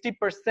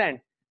 60%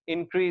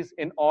 increase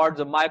in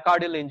odds of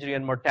myocardial injury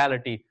and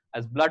mortality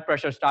as blood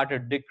pressure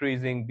started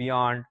decreasing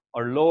beyond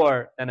or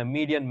lower than a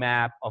median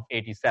MAP of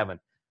 87.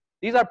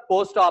 These are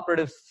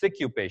post-operative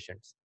SICU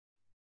patients.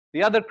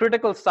 The other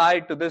critical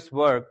side to this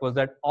work was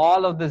that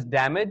all of this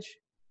damage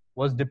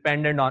was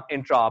dependent on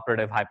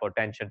intraoperative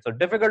hypotension. So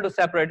difficult to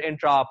separate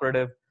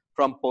intraoperative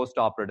from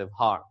post-operative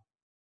harm.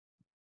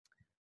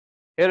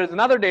 Here is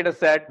another data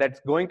set that's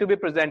going to be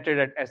presented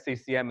at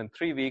SCCM in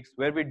 3 weeks,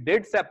 where we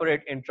did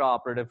separate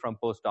intraoperative from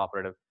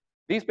postoperative.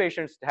 These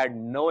patients had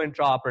no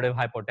intraoperative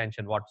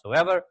hypotension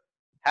whatsoever,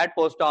 had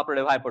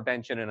postoperative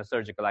hypotension in a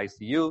surgical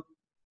ICU,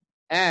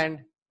 and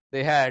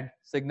they had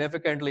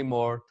significantly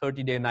more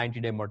 30-day,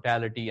 90-day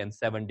mortality and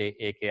 7-day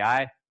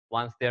AKI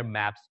once their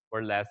MAPs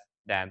were less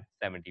than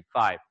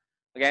 75.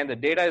 Again, the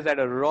data is at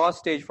a raw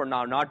stage for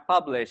now, not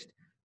published,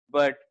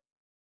 but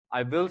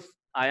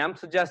I am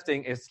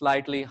suggesting a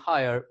slightly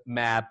higher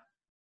MAP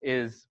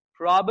is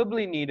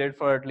probably needed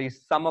for at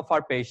least some of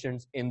our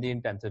patients in the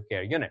intensive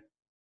care unit.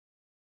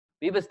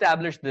 We've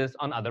established this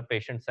on other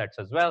patient sets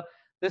as well.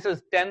 This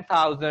is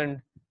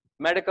 10,000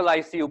 medical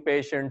ICU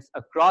patients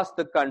across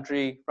the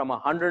country from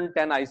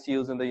 110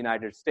 ICUs in the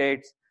United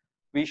States.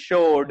 We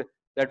showed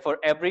that for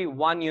every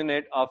 1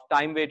 unit of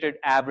time-weighted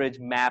average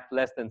MAP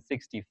less than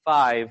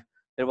 65,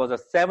 there was a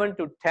 7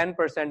 to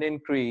 10%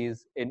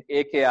 increase in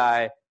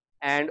AKI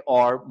and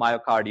or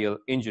myocardial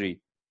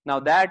injury. Now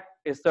that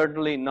is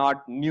certainly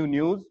not new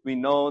news. We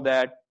know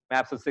that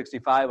MAPs of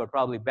 65 are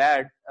probably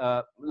bad.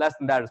 Less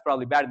than that is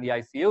probably bad in the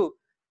ICU.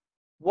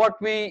 What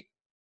we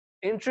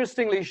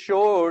interestingly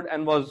showed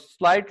and was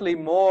slightly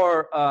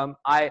more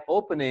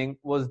eye-opening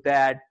was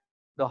that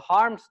the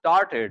harm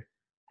started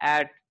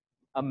at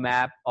a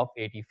MAP of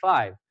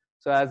 85.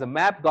 So as a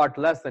MAP got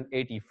less than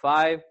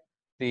 85,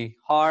 the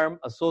harm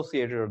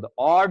associated or the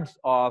odds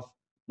of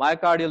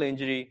myocardial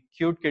injury,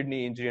 acute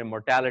kidney injury, and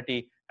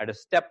mortality had a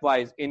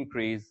stepwise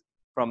increase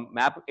from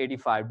MAP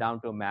 85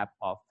 down to a MAP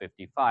of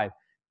 55,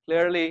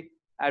 clearly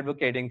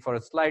advocating for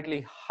a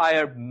slightly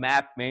higher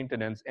MAP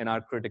maintenance in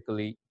our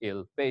critically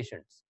ill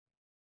patients.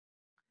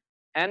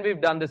 And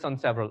we've done this on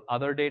several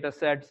other data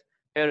sets.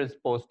 Here is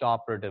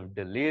postoperative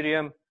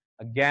delirium.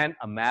 Again,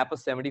 a MAP of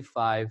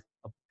 75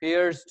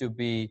 appears to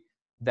be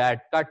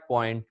that cut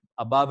point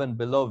above and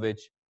below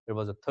which there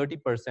was a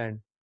 30%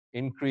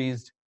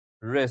 increased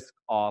risk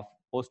of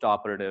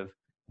postoperative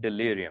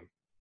delirium.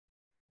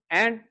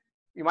 And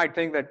you might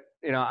think that,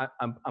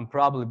 I'm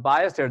probably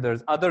biased here.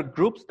 There's other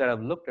groups that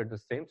have looked at the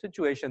same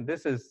situation.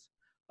 This is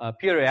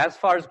Pierre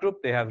Asfar's group.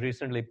 They have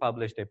recently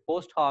published a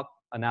post hoc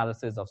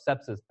analysis of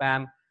sepsis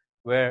PAM,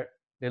 where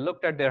they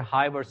looked at their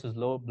high versus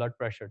low blood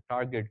pressure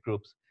target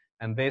groups,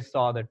 and they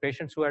saw that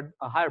patients who had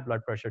a higher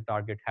blood pressure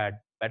target had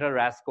better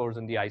RAS scores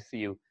in the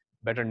ICU,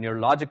 better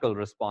neurological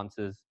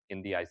responses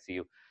in the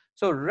ICU.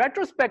 So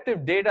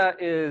retrospective data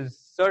is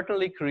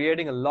certainly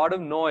creating a lot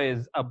of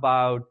noise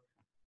about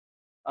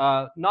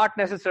not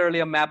necessarily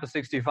a MAP of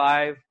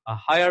 65, a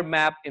higher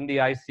MAP in the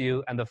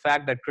ICU, and the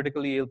fact that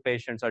critically ill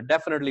patients are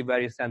definitely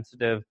very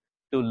sensitive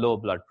to low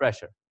blood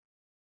pressure.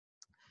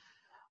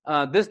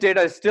 This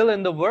data is still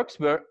in the works.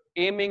 We're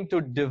aiming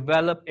to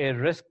develop a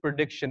risk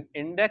prediction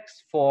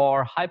index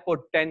for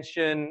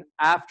hypotension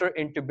after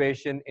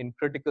intubation in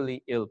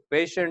critically ill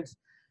patients.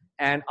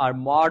 And our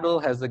model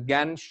has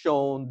again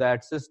shown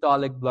that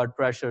systolic blood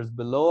pressures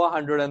below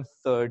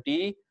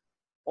 130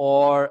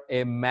 or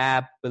a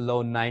MAP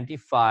below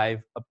 95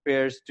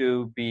 appears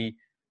to be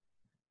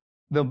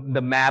the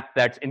MAP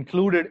that's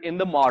included in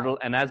the model.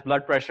 And as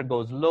blood pressure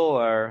goes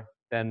lower,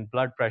 then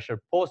blood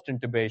pressure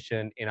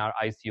post-intubation in our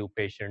ICU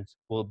patients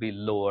will be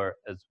lower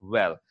as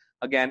well.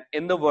 Again,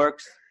 in the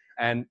works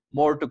and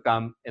more to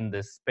come in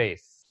this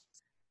space.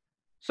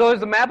 So is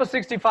the MAP of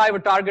 65 a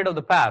target of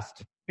the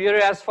past?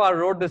 Pierre Asfar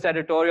wrote this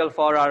editorial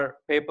for our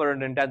paper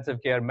in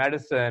intensive care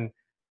medicine.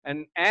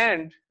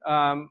 And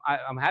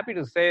I'm happy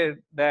to say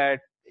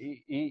that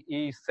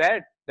he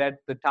said that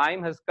the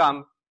time has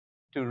come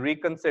to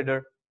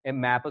reconsider a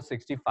MAP of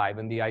 65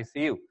 in the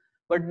ICU,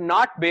 but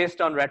not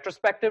based on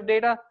retrospective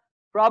data,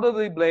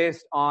 probably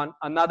based on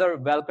another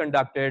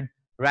well-conducted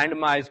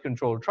randomized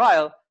controlled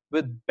trial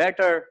with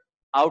better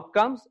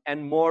outcomes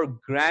and more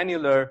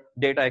granular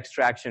data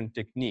extraction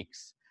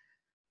techniques.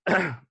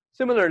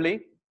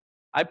 Similarly,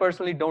 I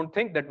personally don't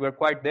think that we're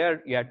quite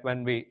there yet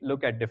when we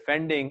look at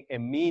defending a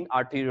mean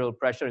arterial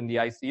pressure in the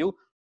ICU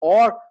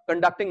or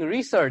conducting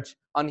research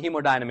on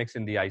hemodynamics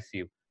in the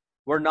ICU.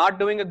 We're not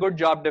doing a good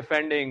job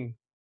defending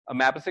a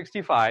MAP of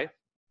 65,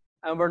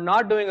 and we're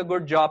not doing a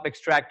good job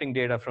extracting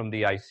data from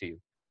the ICU,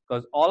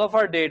 because all of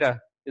our data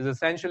is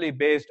essentially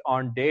based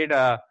on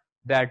data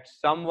that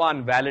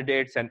someone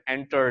validates and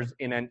enters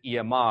in an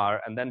EMR,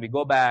 and then we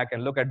go back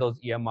and look at those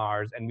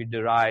EMRs and we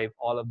derive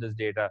all of this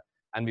data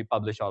and we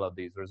publish all of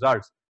these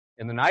results.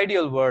 In an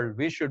ideal world,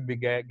 we should be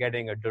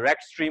getting a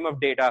direct stream of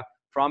data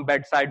from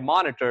bedside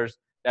monitors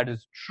that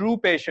is true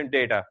patient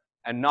data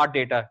and not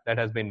data that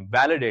has been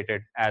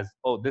validated as,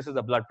 oh, this is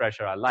the blood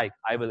pressure I like,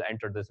 I will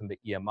enter this in the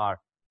EMR,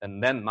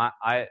 and then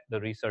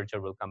the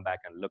researcher will come back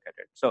and look at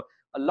it. So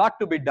a lot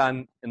to be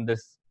done in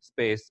this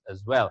space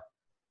as well.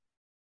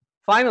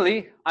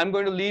 Finally, I'm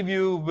going to leave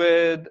you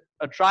with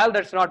a trial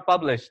that's not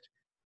published,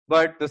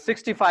 but the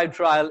 65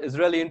 trial is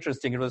really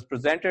interesting. It was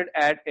presented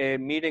at a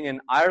meeting in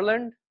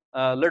Ireland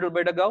a little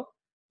bit ago,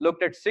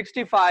 looked at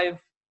 65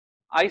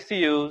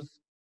 ICUs,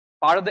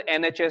 part of the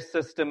NHS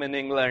system in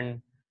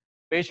England.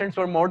 Patients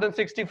were more than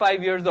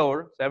 65 years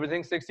old, so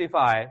everything's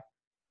 65,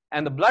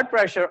 and the blood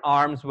pressure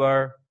arms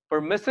were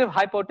permissive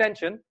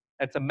hypotension,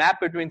 that's a MAP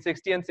between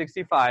 60 and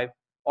 65,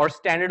 or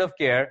standard of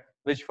care,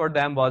 which for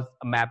them was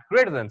a MAP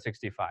greater than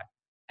 65.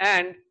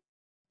 And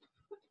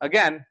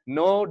again,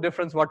 no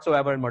difference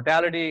whatsoever in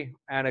mortality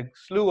and a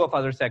slew of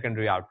other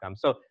secondary outcomes.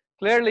 So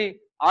clearly,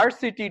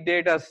 RCT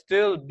data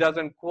still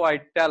doesn't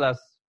quite tell us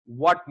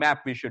what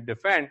MAP we should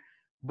defend,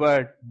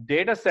 but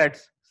data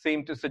sets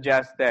seem to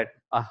suggest that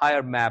a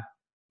higher MAP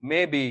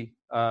may be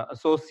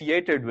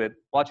associated with,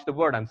 watch the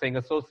word, I'm saying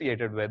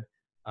associated with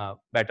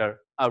better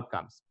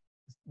outcomes.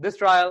 This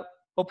trial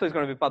hopefully is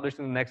going to be published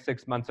in the next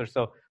 6 months or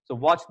so. So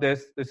watch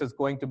this. This is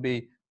going to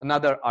be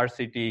another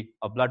RCT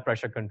of blood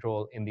pressure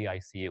control in the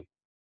ICU.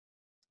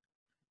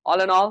 All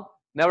in all,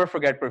 never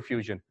forget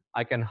perfusion.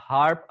 I can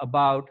harp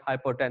about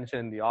hypotension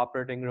in the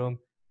operating room,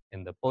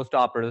 in the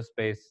post-operative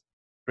space,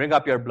 bring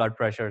up your blood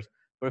pressures.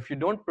 But if you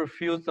don't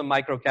perfuse the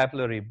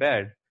microcapillary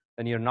bed,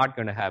 then you're not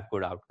going to have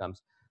good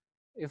outcomes.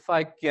 If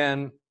I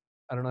can,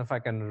 I don't know if I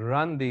can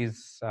run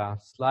these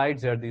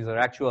slides here. These are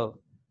actual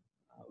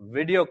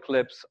video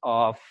clips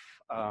of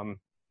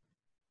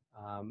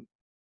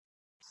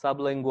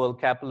sublingual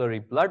capillary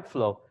blood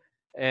flow.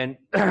 And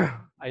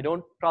I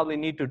don't probably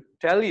need to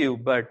tell you,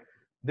 but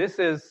this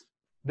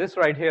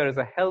right here is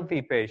a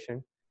healthy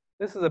patient.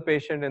 This is a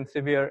patient in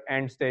severe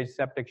end-stage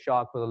septic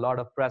shock with a lot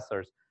of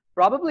pressors.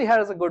 Probably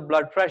has a good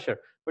blood pressure,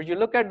 but you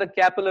look at the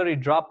capillary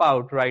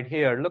dropout right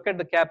here. Look at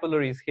the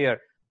capillaries here,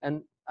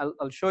 and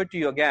I'll show it to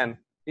you again.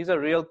 These are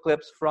real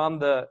clips from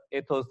the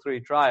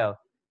ATHOS-3 trial.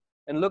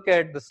 And look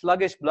at the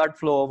sluggish blood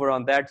flow over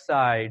on that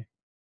side,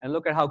 and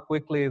look at how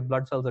quickly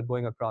blood cells are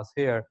going across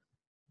here.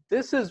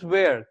 This is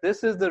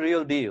the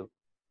real deal.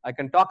 I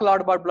can talk a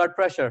lot about blood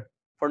pressure.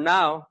 For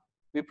now,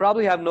 we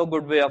probably have no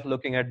good way of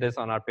looking at this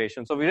on our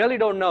patients. So we really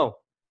don't know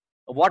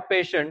what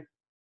patient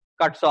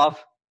cuts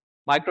off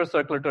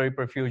microcirculatory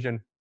perfusion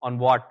on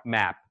what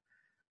MAP.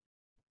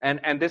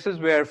 And this is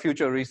where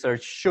future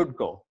research should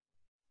go.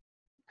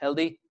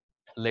 Healthy,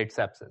 late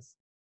sepsis.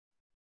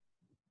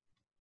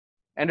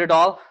 End it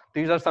all.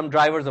 These are some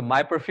drivers of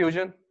my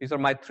perfusion. These are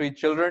my 3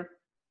 children.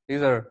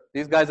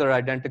 These guys are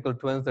identical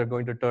twins. They're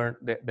going to turn,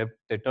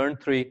 they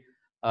turned 3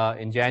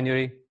 in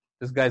January.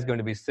 This guy's going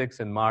to be 6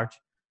 in March.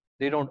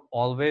 They don't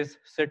always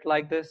sit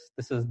like this.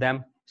 This is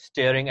them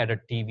staring at a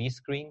TV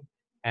screen.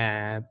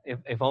 And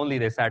if only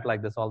they sat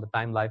like this all the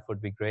time, life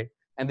would be great.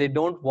 And they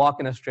don't walk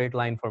in a straight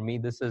line for me.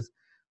 This is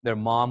their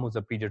mom, who's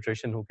a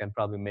pediatrician, who can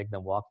probably make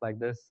them walk like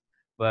this.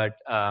 But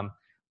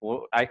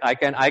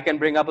I can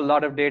bring up a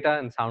lot of data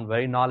and sound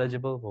very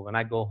knowledgeable, but when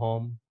I go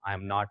home,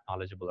 I'm not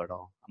knowledgeable at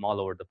all. I'm all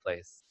over the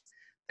place.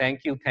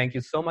 Thank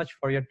you so much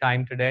for your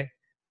time today.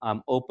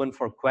 I'm open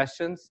for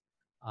questions.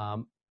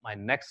 My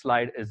next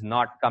slide is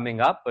not coming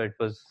up, but it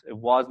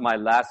was my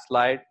last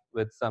slide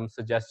with some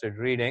suggested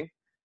reading,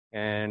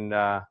 and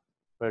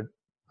but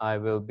I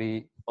will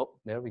be. Oh,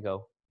 there we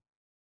go.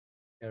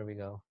 There we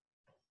go.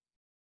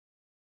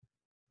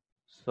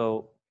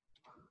 So,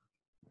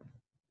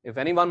 if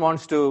anyone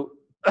wants to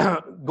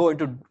go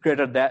into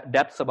greater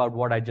depths about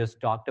what I just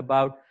talked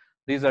about,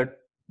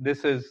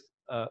 this is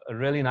a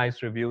really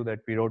nice review that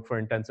we wrote for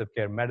intensive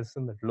care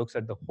medicine that looks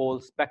at the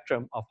whole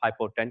spectrum of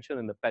hypotension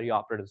in the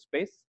perioperative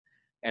space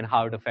and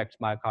how it affects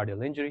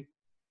myocardial injury.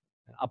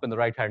 And up in the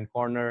right-hand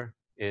corner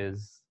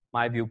is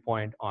my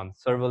viewpoint on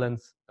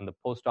surveillance and the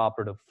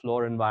postoperative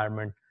floor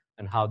environment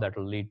and how that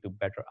will lead to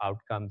better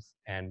outcomes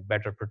and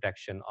better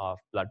protection of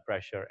blood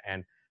pressure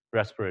and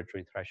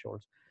respiratory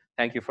thresholds.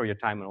 Thank you for your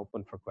time and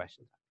open for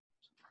questions.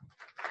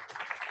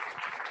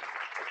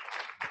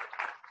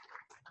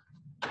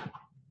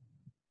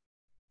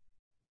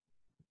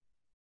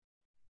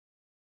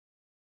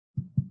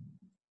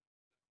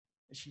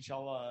 Ashish,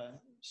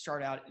 I'll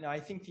start out. Now, I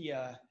think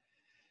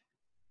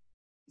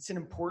it's an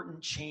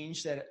important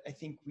change that I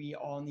think we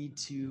all need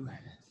to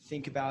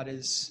think about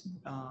is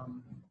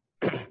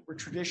we're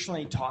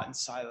traditionally taught in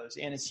silos: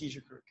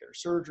 anesthesia critical care,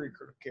 surgery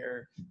critical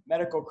care,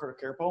 medical critical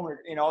care,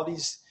 pulmonary, all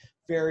these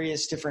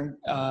various different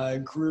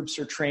groups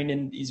are trained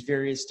in these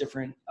various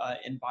different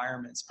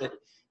environments. But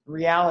in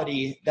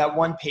reality, that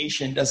one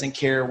patient doesn't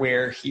care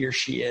where he or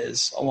she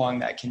is along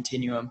that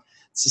continuum.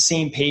 It's the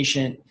same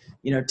patient,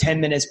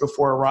 10 minutes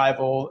before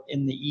arrival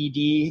in the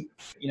ED,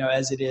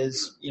 as it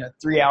is,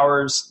 3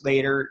 hours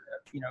later,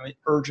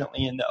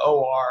 urgently in the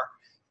OR,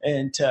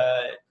 and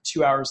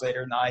 2 hours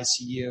later in the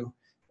ICU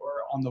or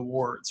on the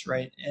wards,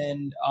 right?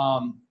 And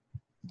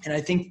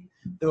I think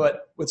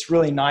what's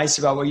really nice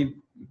about what you've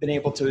been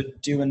able to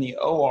do in the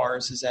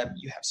ORs is that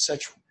you have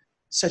such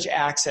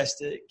access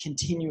to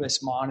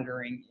continuous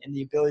monitoring and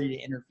the ability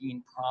to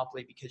intervene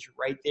promptly because you're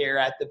right there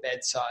at the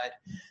bedside.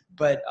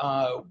 But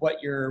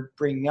what you're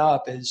bringing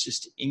up is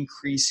just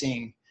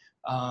increasing.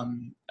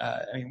 One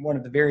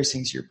of the various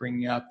things you're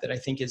bringing up that I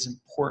think is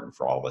important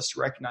for all of us to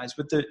recognize.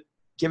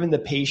 Given the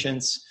patient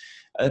is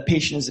a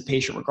patient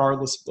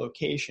regardless of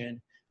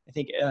location. I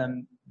think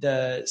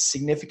the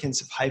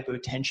significance of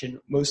hypotension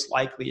most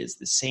likely is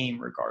the same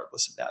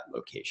regardless of that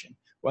location,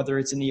 whether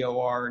it's in the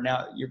OR or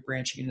now you're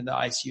branching into the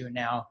ICU and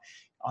now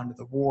onto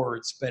the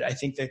wards. But I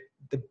think that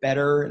the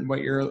better, and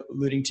what you're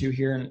alluding to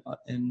here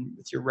and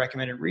with your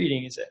recommended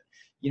reading, is that,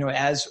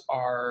 as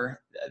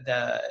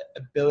the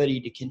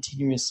ability to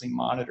continuously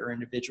monitor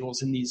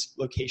individuals in these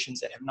locations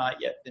that have not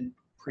yet been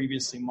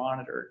previously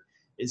monitored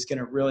is going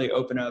to really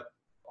open up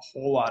a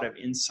whole lot of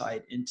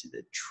insight into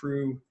the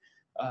true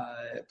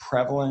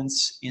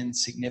prevalence and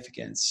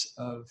significance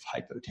of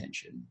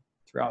hypotension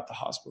throughout the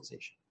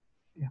hospitalization.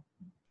 Yeah.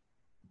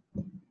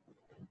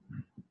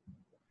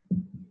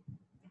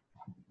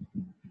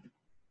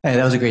 Hey,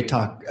 that was a great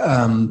talk.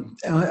 I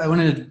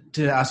wanted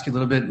to ask you a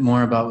little bit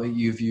more about what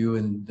you view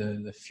in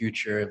the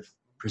future of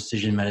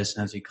precision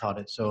medicine, as you called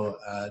it. So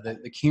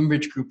the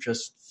Cambridge group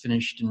just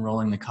finished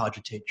enrolling the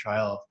Cogitate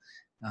trial.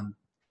 I'm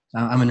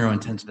a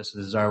neurointensivist at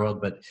the Czar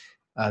World, but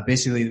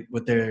basically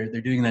what they're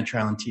doing in that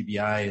trial in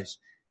TBI is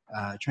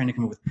trying to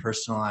come up with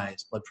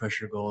personalized blood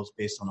pressure goals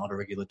based on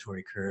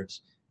autoregulatory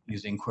curves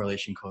using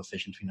correlation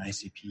coefficient between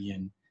ICP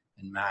and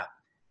MAP.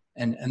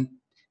 And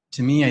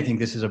to me, I think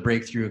this is a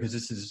breakthrough because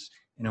this is,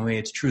 in a way,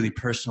 it's truly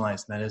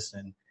personalized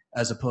medicine,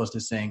 as opposed to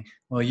saying,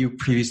 well, you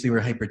previously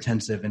were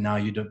hypertensive and now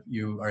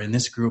you are in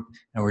this group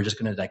and we're just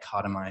going to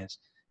dichotomize.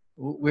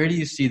 Where do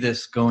you see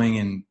this going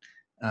in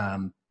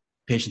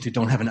patients who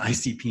don't have an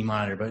ICP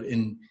monitor, but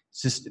in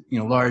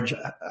large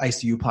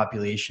ICU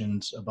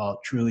populations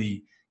about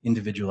truly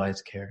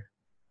individualized care?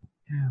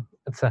 Yeah,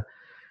 that's a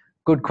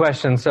good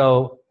question.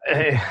 So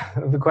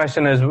the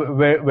question is,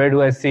 where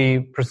do I see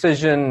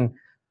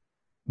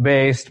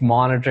precision-based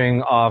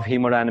monitoring of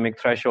hemodynamic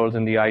thresholds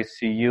in the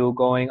ICU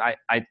going?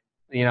 I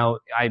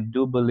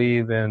do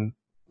believe in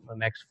the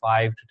next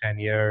 5 to 10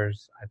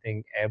 years, I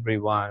think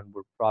everyone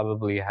would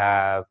probably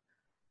have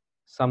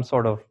some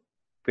sort of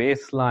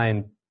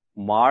baseline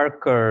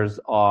markers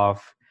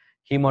of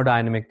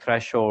hemodynamic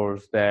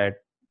thresholds that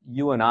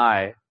you and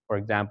I, for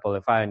example,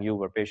 if I and you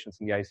were patients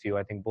in the ICU,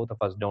 I think both of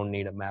us don't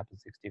need a MAP of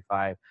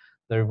 65.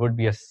 There would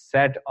be a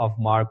set of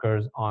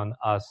markers on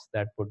us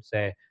that would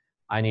say,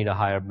 I need a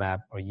higher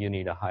MAP or you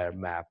need a higher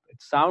MAP.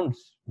 It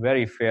sounds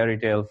very fairy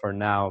tale for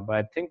now, but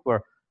I think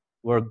we're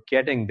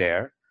getting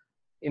there.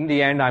 In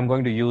the end, I'm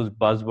going to use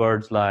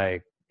buzzwords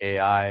like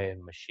AI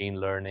and machine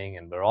learning,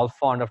 and we're all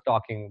fond of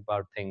talking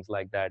about things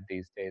like that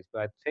these days.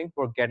 But I think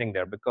we're getting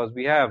there because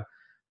we have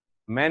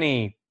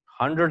many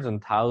hundreds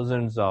and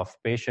thousands of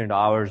patient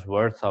hours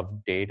worth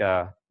of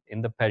data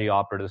in the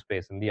perioperative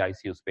space, in the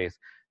ICU space.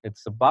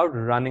 It's about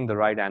running the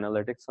right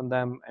analytics on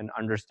them and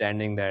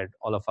understanding that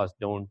all of us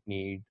don't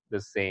need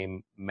the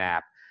same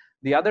map.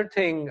 The other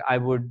thing I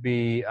would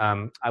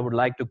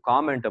like to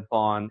comment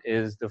upon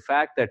is the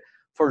fact that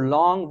for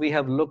long we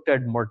have looked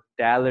at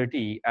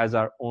mortality as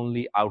our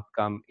only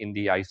outcome in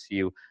the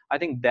ICU. I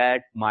think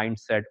that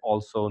mindset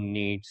also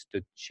needs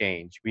to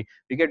change.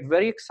 We get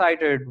very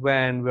excited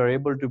when we're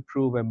able to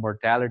prove a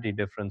mortality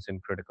difference in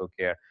critical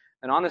care.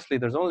 And honestly,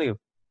 there's only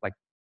like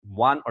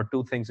one or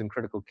two things in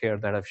critical care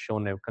that have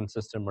shown a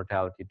consistent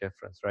mortality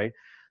difference, right?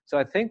 So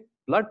I think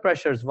blood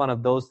pressure is one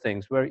of those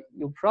things where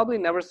you'll probably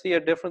never see a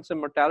difference in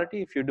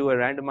mortality if you do a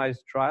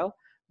randomized trial,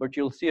 but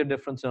you'll see a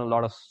difference in a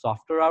lot of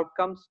softer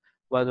outcomes,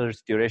 whether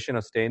it's duration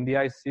of stay in the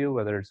ICU,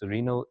 whether it's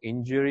renal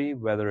injury,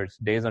 whether it's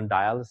days on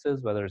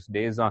dialysis, whether it's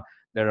days on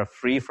that are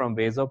free from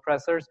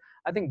vasopressors.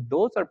 I think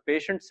those are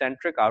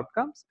patient-centric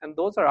outcomes, and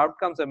those are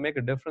outcomes that make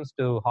a difference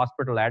to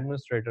hospital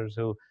administrators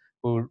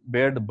who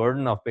bear the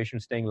burden of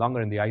patients staying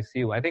longer in the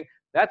ICU. I think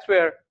that's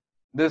where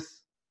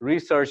this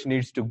research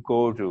needs to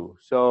go to.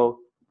 So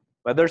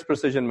whether it's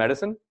precision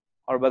medicine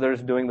or whether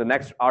it's doing the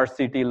next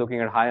RCT looking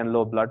at high and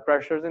low blood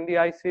pressures in the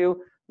ICU,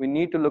 we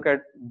need to look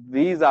at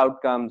these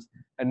outcomes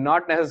and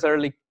not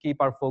necessarily keep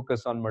our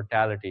focus on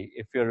mortality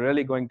if you're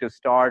really going to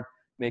start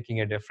making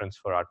a difference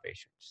for our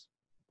patients.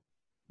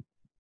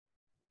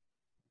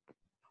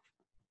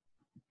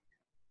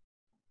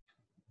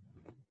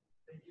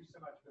 Thank you so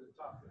much for the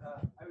talk.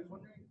 I was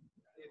wondering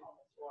if,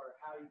 or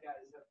how you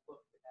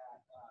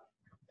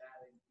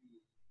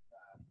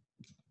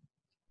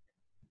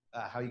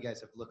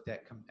guys have looked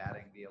at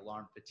combating the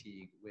alarm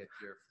fatigue with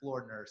your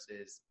floor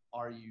nurses.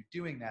 Are you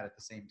doing that at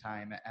the same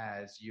time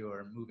as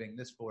you're moving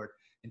this forward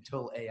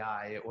until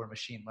AI or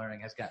machine learning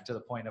has gotten to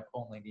the point of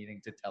only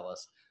needing to tell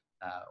us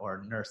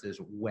or nurses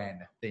when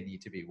they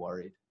need to be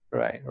worried?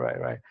 Right.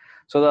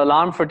 So the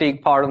alarm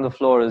fatigue part on the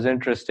floor is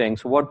interesting.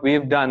 So what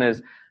we've done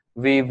is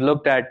we've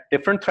looked at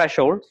different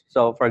thresholds.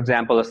 So for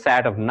example, a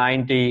SAT of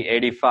 90,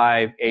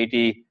 85,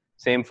 80,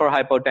 same for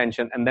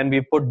hypotension. And then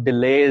we put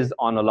delays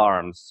on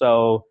alarms.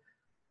 So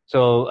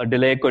a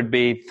delay could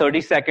be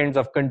 30 seconds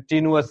of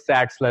continuous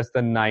SATs less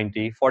than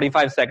 90,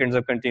 45 seconds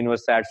of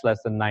continuous SATs less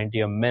than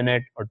 90, a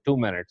minute or 2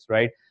 minutes,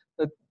 right?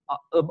 The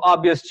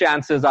obvious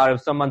chances are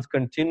if someone's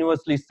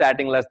continuously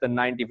SATing less than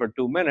 90 for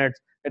 2 minutes,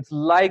 it's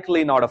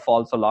likely not a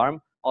false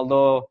alarm,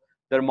 although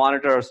their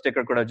monitor or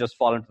sticker could have just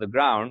fallen to the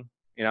ground,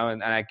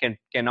 and I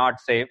cannot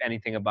say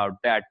anything about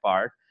that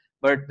part.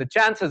 But the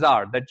chances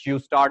are that you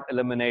start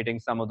eliminating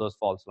some of those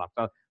false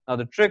alarms. Now,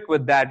 the trick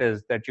with that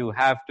is that you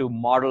have to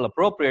model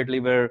appropriately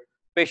where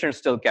patients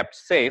still kept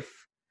safe.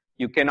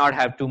 You cannot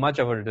have too much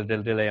of a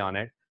delay on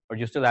it, but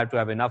you still have to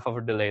have enough of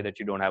a delay that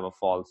you don't have a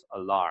false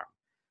alarm.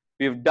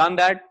 We've done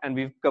that, and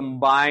we've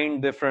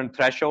combined different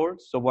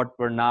thresholds. So what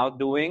we're now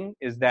doing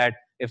is that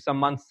if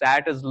someone's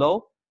SAT is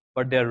low,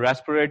 but their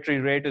respiratory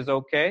rate is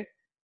okay,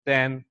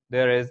 then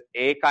there is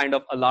a kind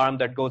of alarm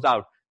that goes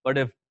out. But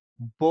if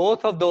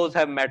both of those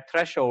have met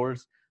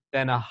thresholds,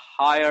 then a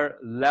higher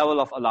level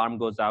of alarm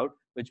goes out,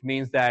 which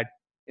means that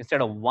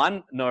instead of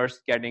one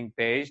nurse getting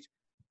paged,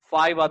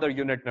 5 other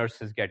unit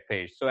nurses get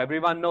paged. So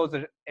everyone knows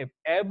that if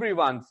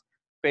everyone's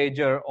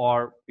pager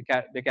or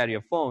they carry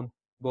a phone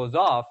goes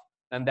off,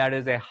 then that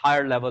is a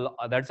higher level,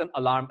 that's an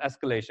alarm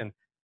escalation.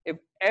 If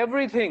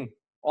everything,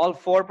 all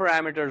 4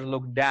 parameters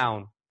look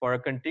down for a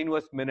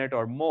continuous minute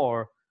or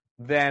more,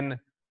 then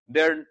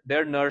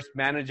their nurse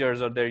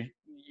managers or their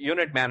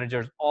unit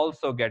managers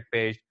also get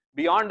paged.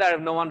 Beyond that,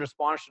 if no one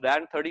responds to that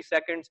in 30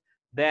 seconds,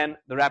 then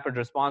the rapid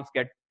response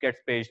gets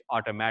paged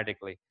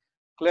automatically.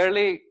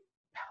 Clearly,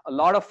 a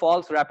lot of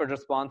false rapid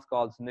response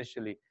calls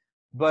initially,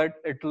 but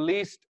at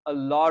least a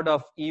lot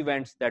of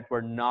events that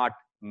were not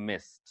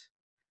missed.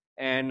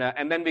 And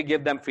then we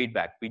give them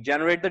feedback. We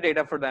generate the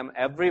data for them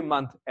every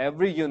month.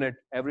 Every unit,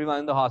 everyone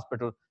in the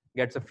hospital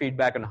gets a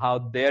feedback on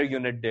how their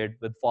unit did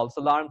with false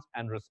alarms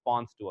and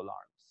response to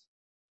alarms.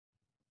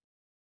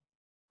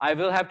 I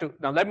will have to,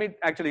 now let me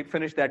actually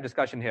finish that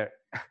discussion here.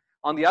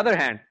 On the other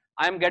hand,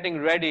 I'm getting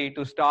ready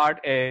to start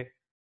a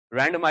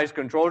randomized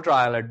control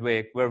trial at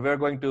Wake where we're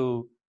going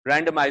to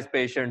randomize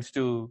patients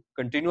to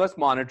continuous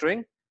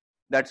monitoring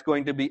that's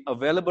going to be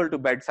available to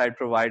bedside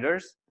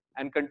providers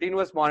and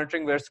continuous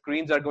monitoring where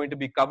screens are going to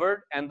be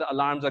covered and the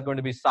alarms are going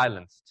to be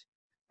silenced.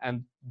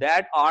 And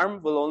that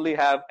arm will only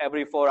have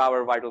every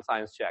 4-hour vital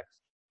signs checks.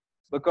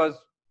 Because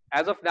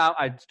as of now,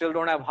 I still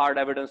don't have hard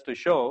evidence to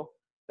show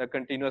that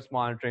continuous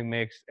monitoring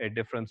makes a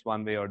difference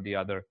one way or the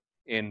other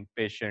in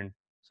patient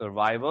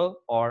survival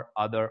or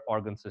other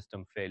organ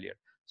system failure.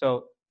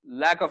 So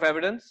lack of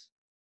evidence,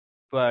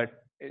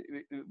 but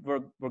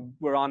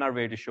we're on our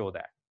way to show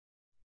that.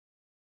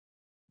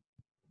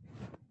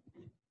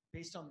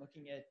 Based on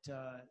looking at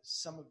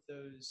some of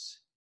those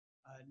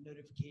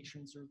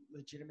notifications or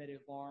legitimate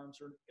alarms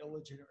or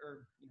illegitimate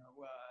or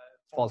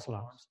false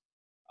alarms,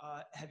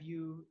 have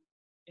you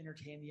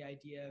entertained the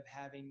idea of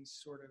having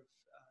sort of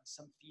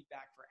some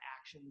feedback for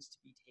actions to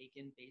be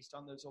taken based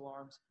on those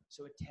alarms?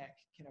 So a tech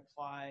can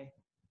apply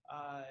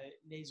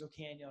nasal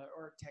cannula,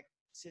 or tech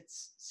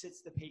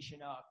sits the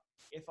patient up.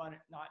 If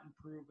not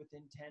improved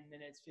within 10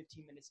 minutes,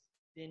 15 minutes,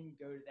 then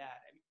go to that.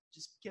 I mean,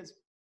 just because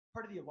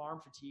part of the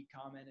alarm fatigue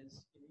comment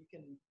is you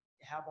can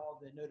have all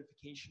the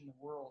notification in the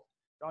world,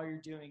 but all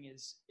you're doing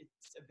is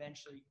it's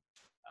eventually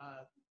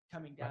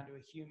coming down to a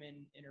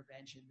human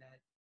intervention that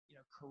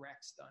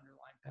corrects the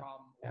underlying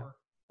problem.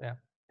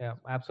 Yeah,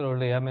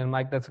 absolutely. I mean,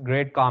 Mike, that's a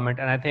great comment.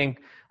 And I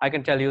think I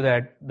can tell you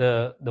that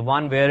the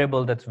one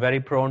variable that's very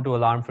prone to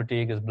alarm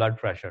fatigue is blood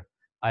pressure.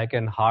 I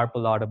can harp a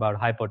lot about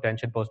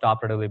hypotension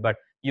postoperatively, but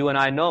you and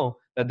I know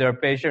that there are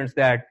patients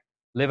that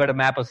live at a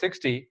MAP of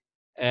 60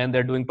 and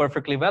they're doing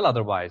perfectly well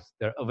otherwise.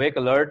 They're awake,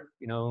 alert,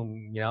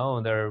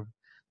 they're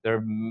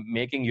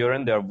making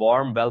urine, they're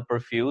warm, well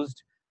perfused,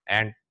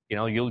 and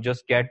you'll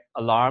just get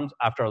alarms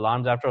after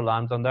alarms after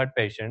alarms on that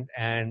patient,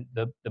 and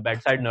the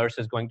bedside nurse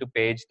is going to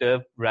page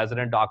the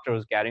resident doctor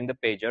who's carrying the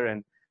pager,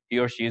 and he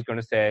or she is going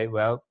to say,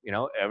 well,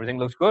 everything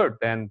looks good,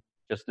 then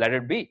just let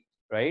it be,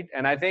 right?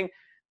 And I think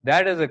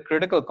that is a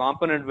critical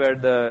component where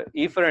the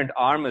efferent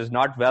arm is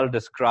not well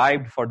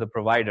described for the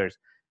providers.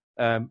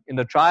 In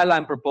the trial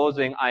I'm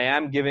proposing, I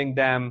am giving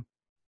them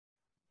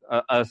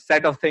a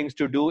set of things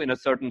to do in a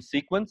certain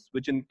sequence,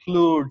 which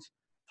includes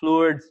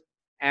fluids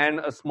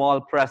and a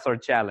small press or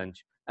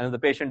challenge. And if the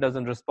patient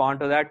doesn't respond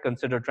to that,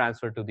 consider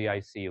transfer to the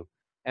ICU.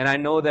 And I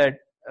know that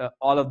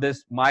all of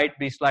this might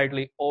be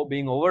slightly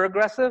being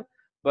over-aggressive,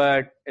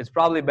 but it's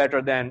probably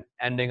better than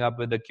ending up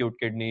with acute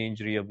kidney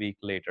injury a week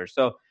later.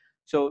 So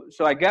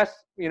I guess,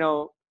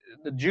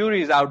 the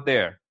jury's out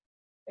there.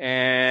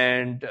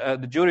 And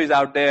the jury's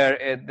out there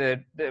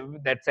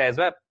that says,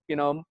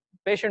 well,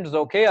 patient is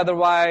okay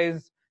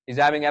otherwise. He's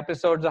having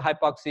episodes of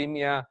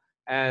hypoxemia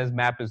and his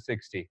MAP is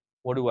 60.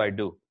 What do I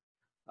do?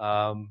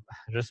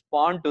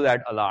 Respond to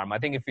that alarm. I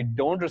think if we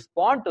don't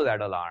respond to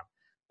that alarm,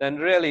 then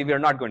really we're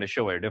not going to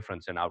show a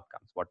difference in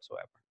outcomes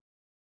whatsoever.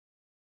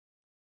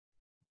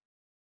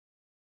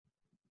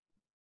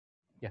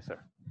 Yes, sir.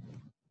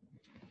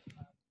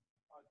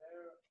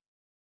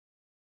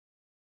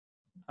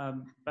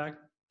 Back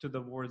to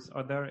the wards,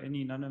 are there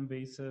any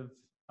non-invasive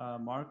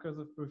markers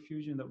of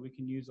perfusion that we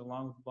can use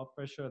along with blood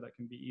pressure that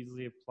can be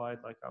easily applied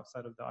like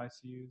outside of the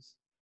ICUs?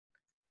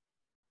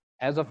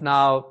 As of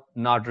now,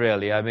 not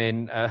really. I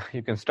mean,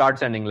 you can start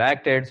sending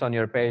lactates on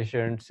your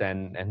patients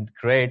and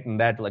great, and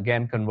that will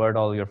again convert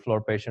all your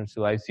floor patients to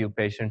ICU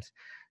patients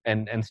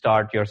and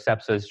start your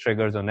sepsis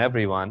triggers on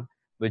everyone,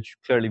 which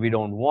clearly we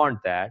don't want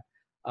that.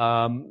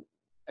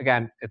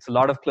 Again, it's a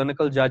lot of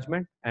clinical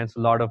judgment and it's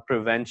a lot of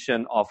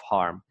prevention of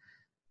harm.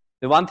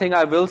 The one thing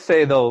I will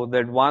say, though,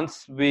 that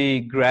once we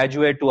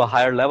graduate to a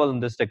higher level in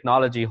this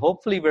technology,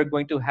 hopefully we're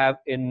going to have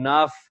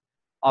enough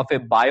of a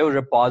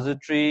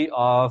biorepository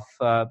of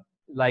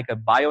like a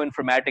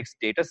bioinformatics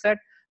data set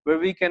where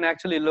we can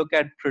actually look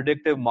at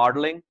predictive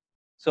modeling.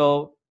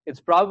 So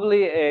it's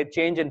probably a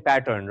change in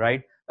pattern,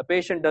 right? A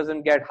patient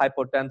doesn't get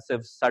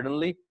hypotensive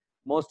suddenly.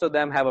 Most of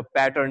them have a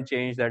pattern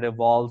change that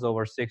evolves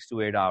over 6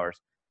 to 8 hours.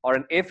 Or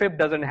an AFib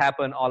doesn't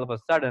happen all of a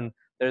sudden.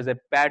 There's a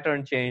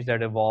pattern change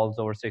that evolves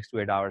over 6 to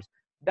 8 hours.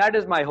 That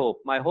is my hope.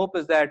 My hope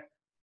is that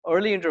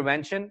early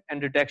intervention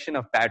and detection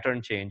of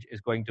pattern change is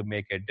going to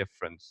make a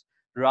difference,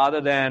 rather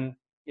than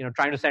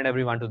trying to send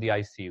everyone to the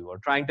ICU or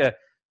trying to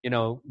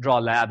draw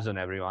labs on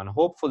everyone.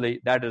 Hopefully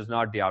that is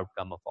not the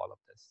outcome of all of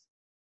this.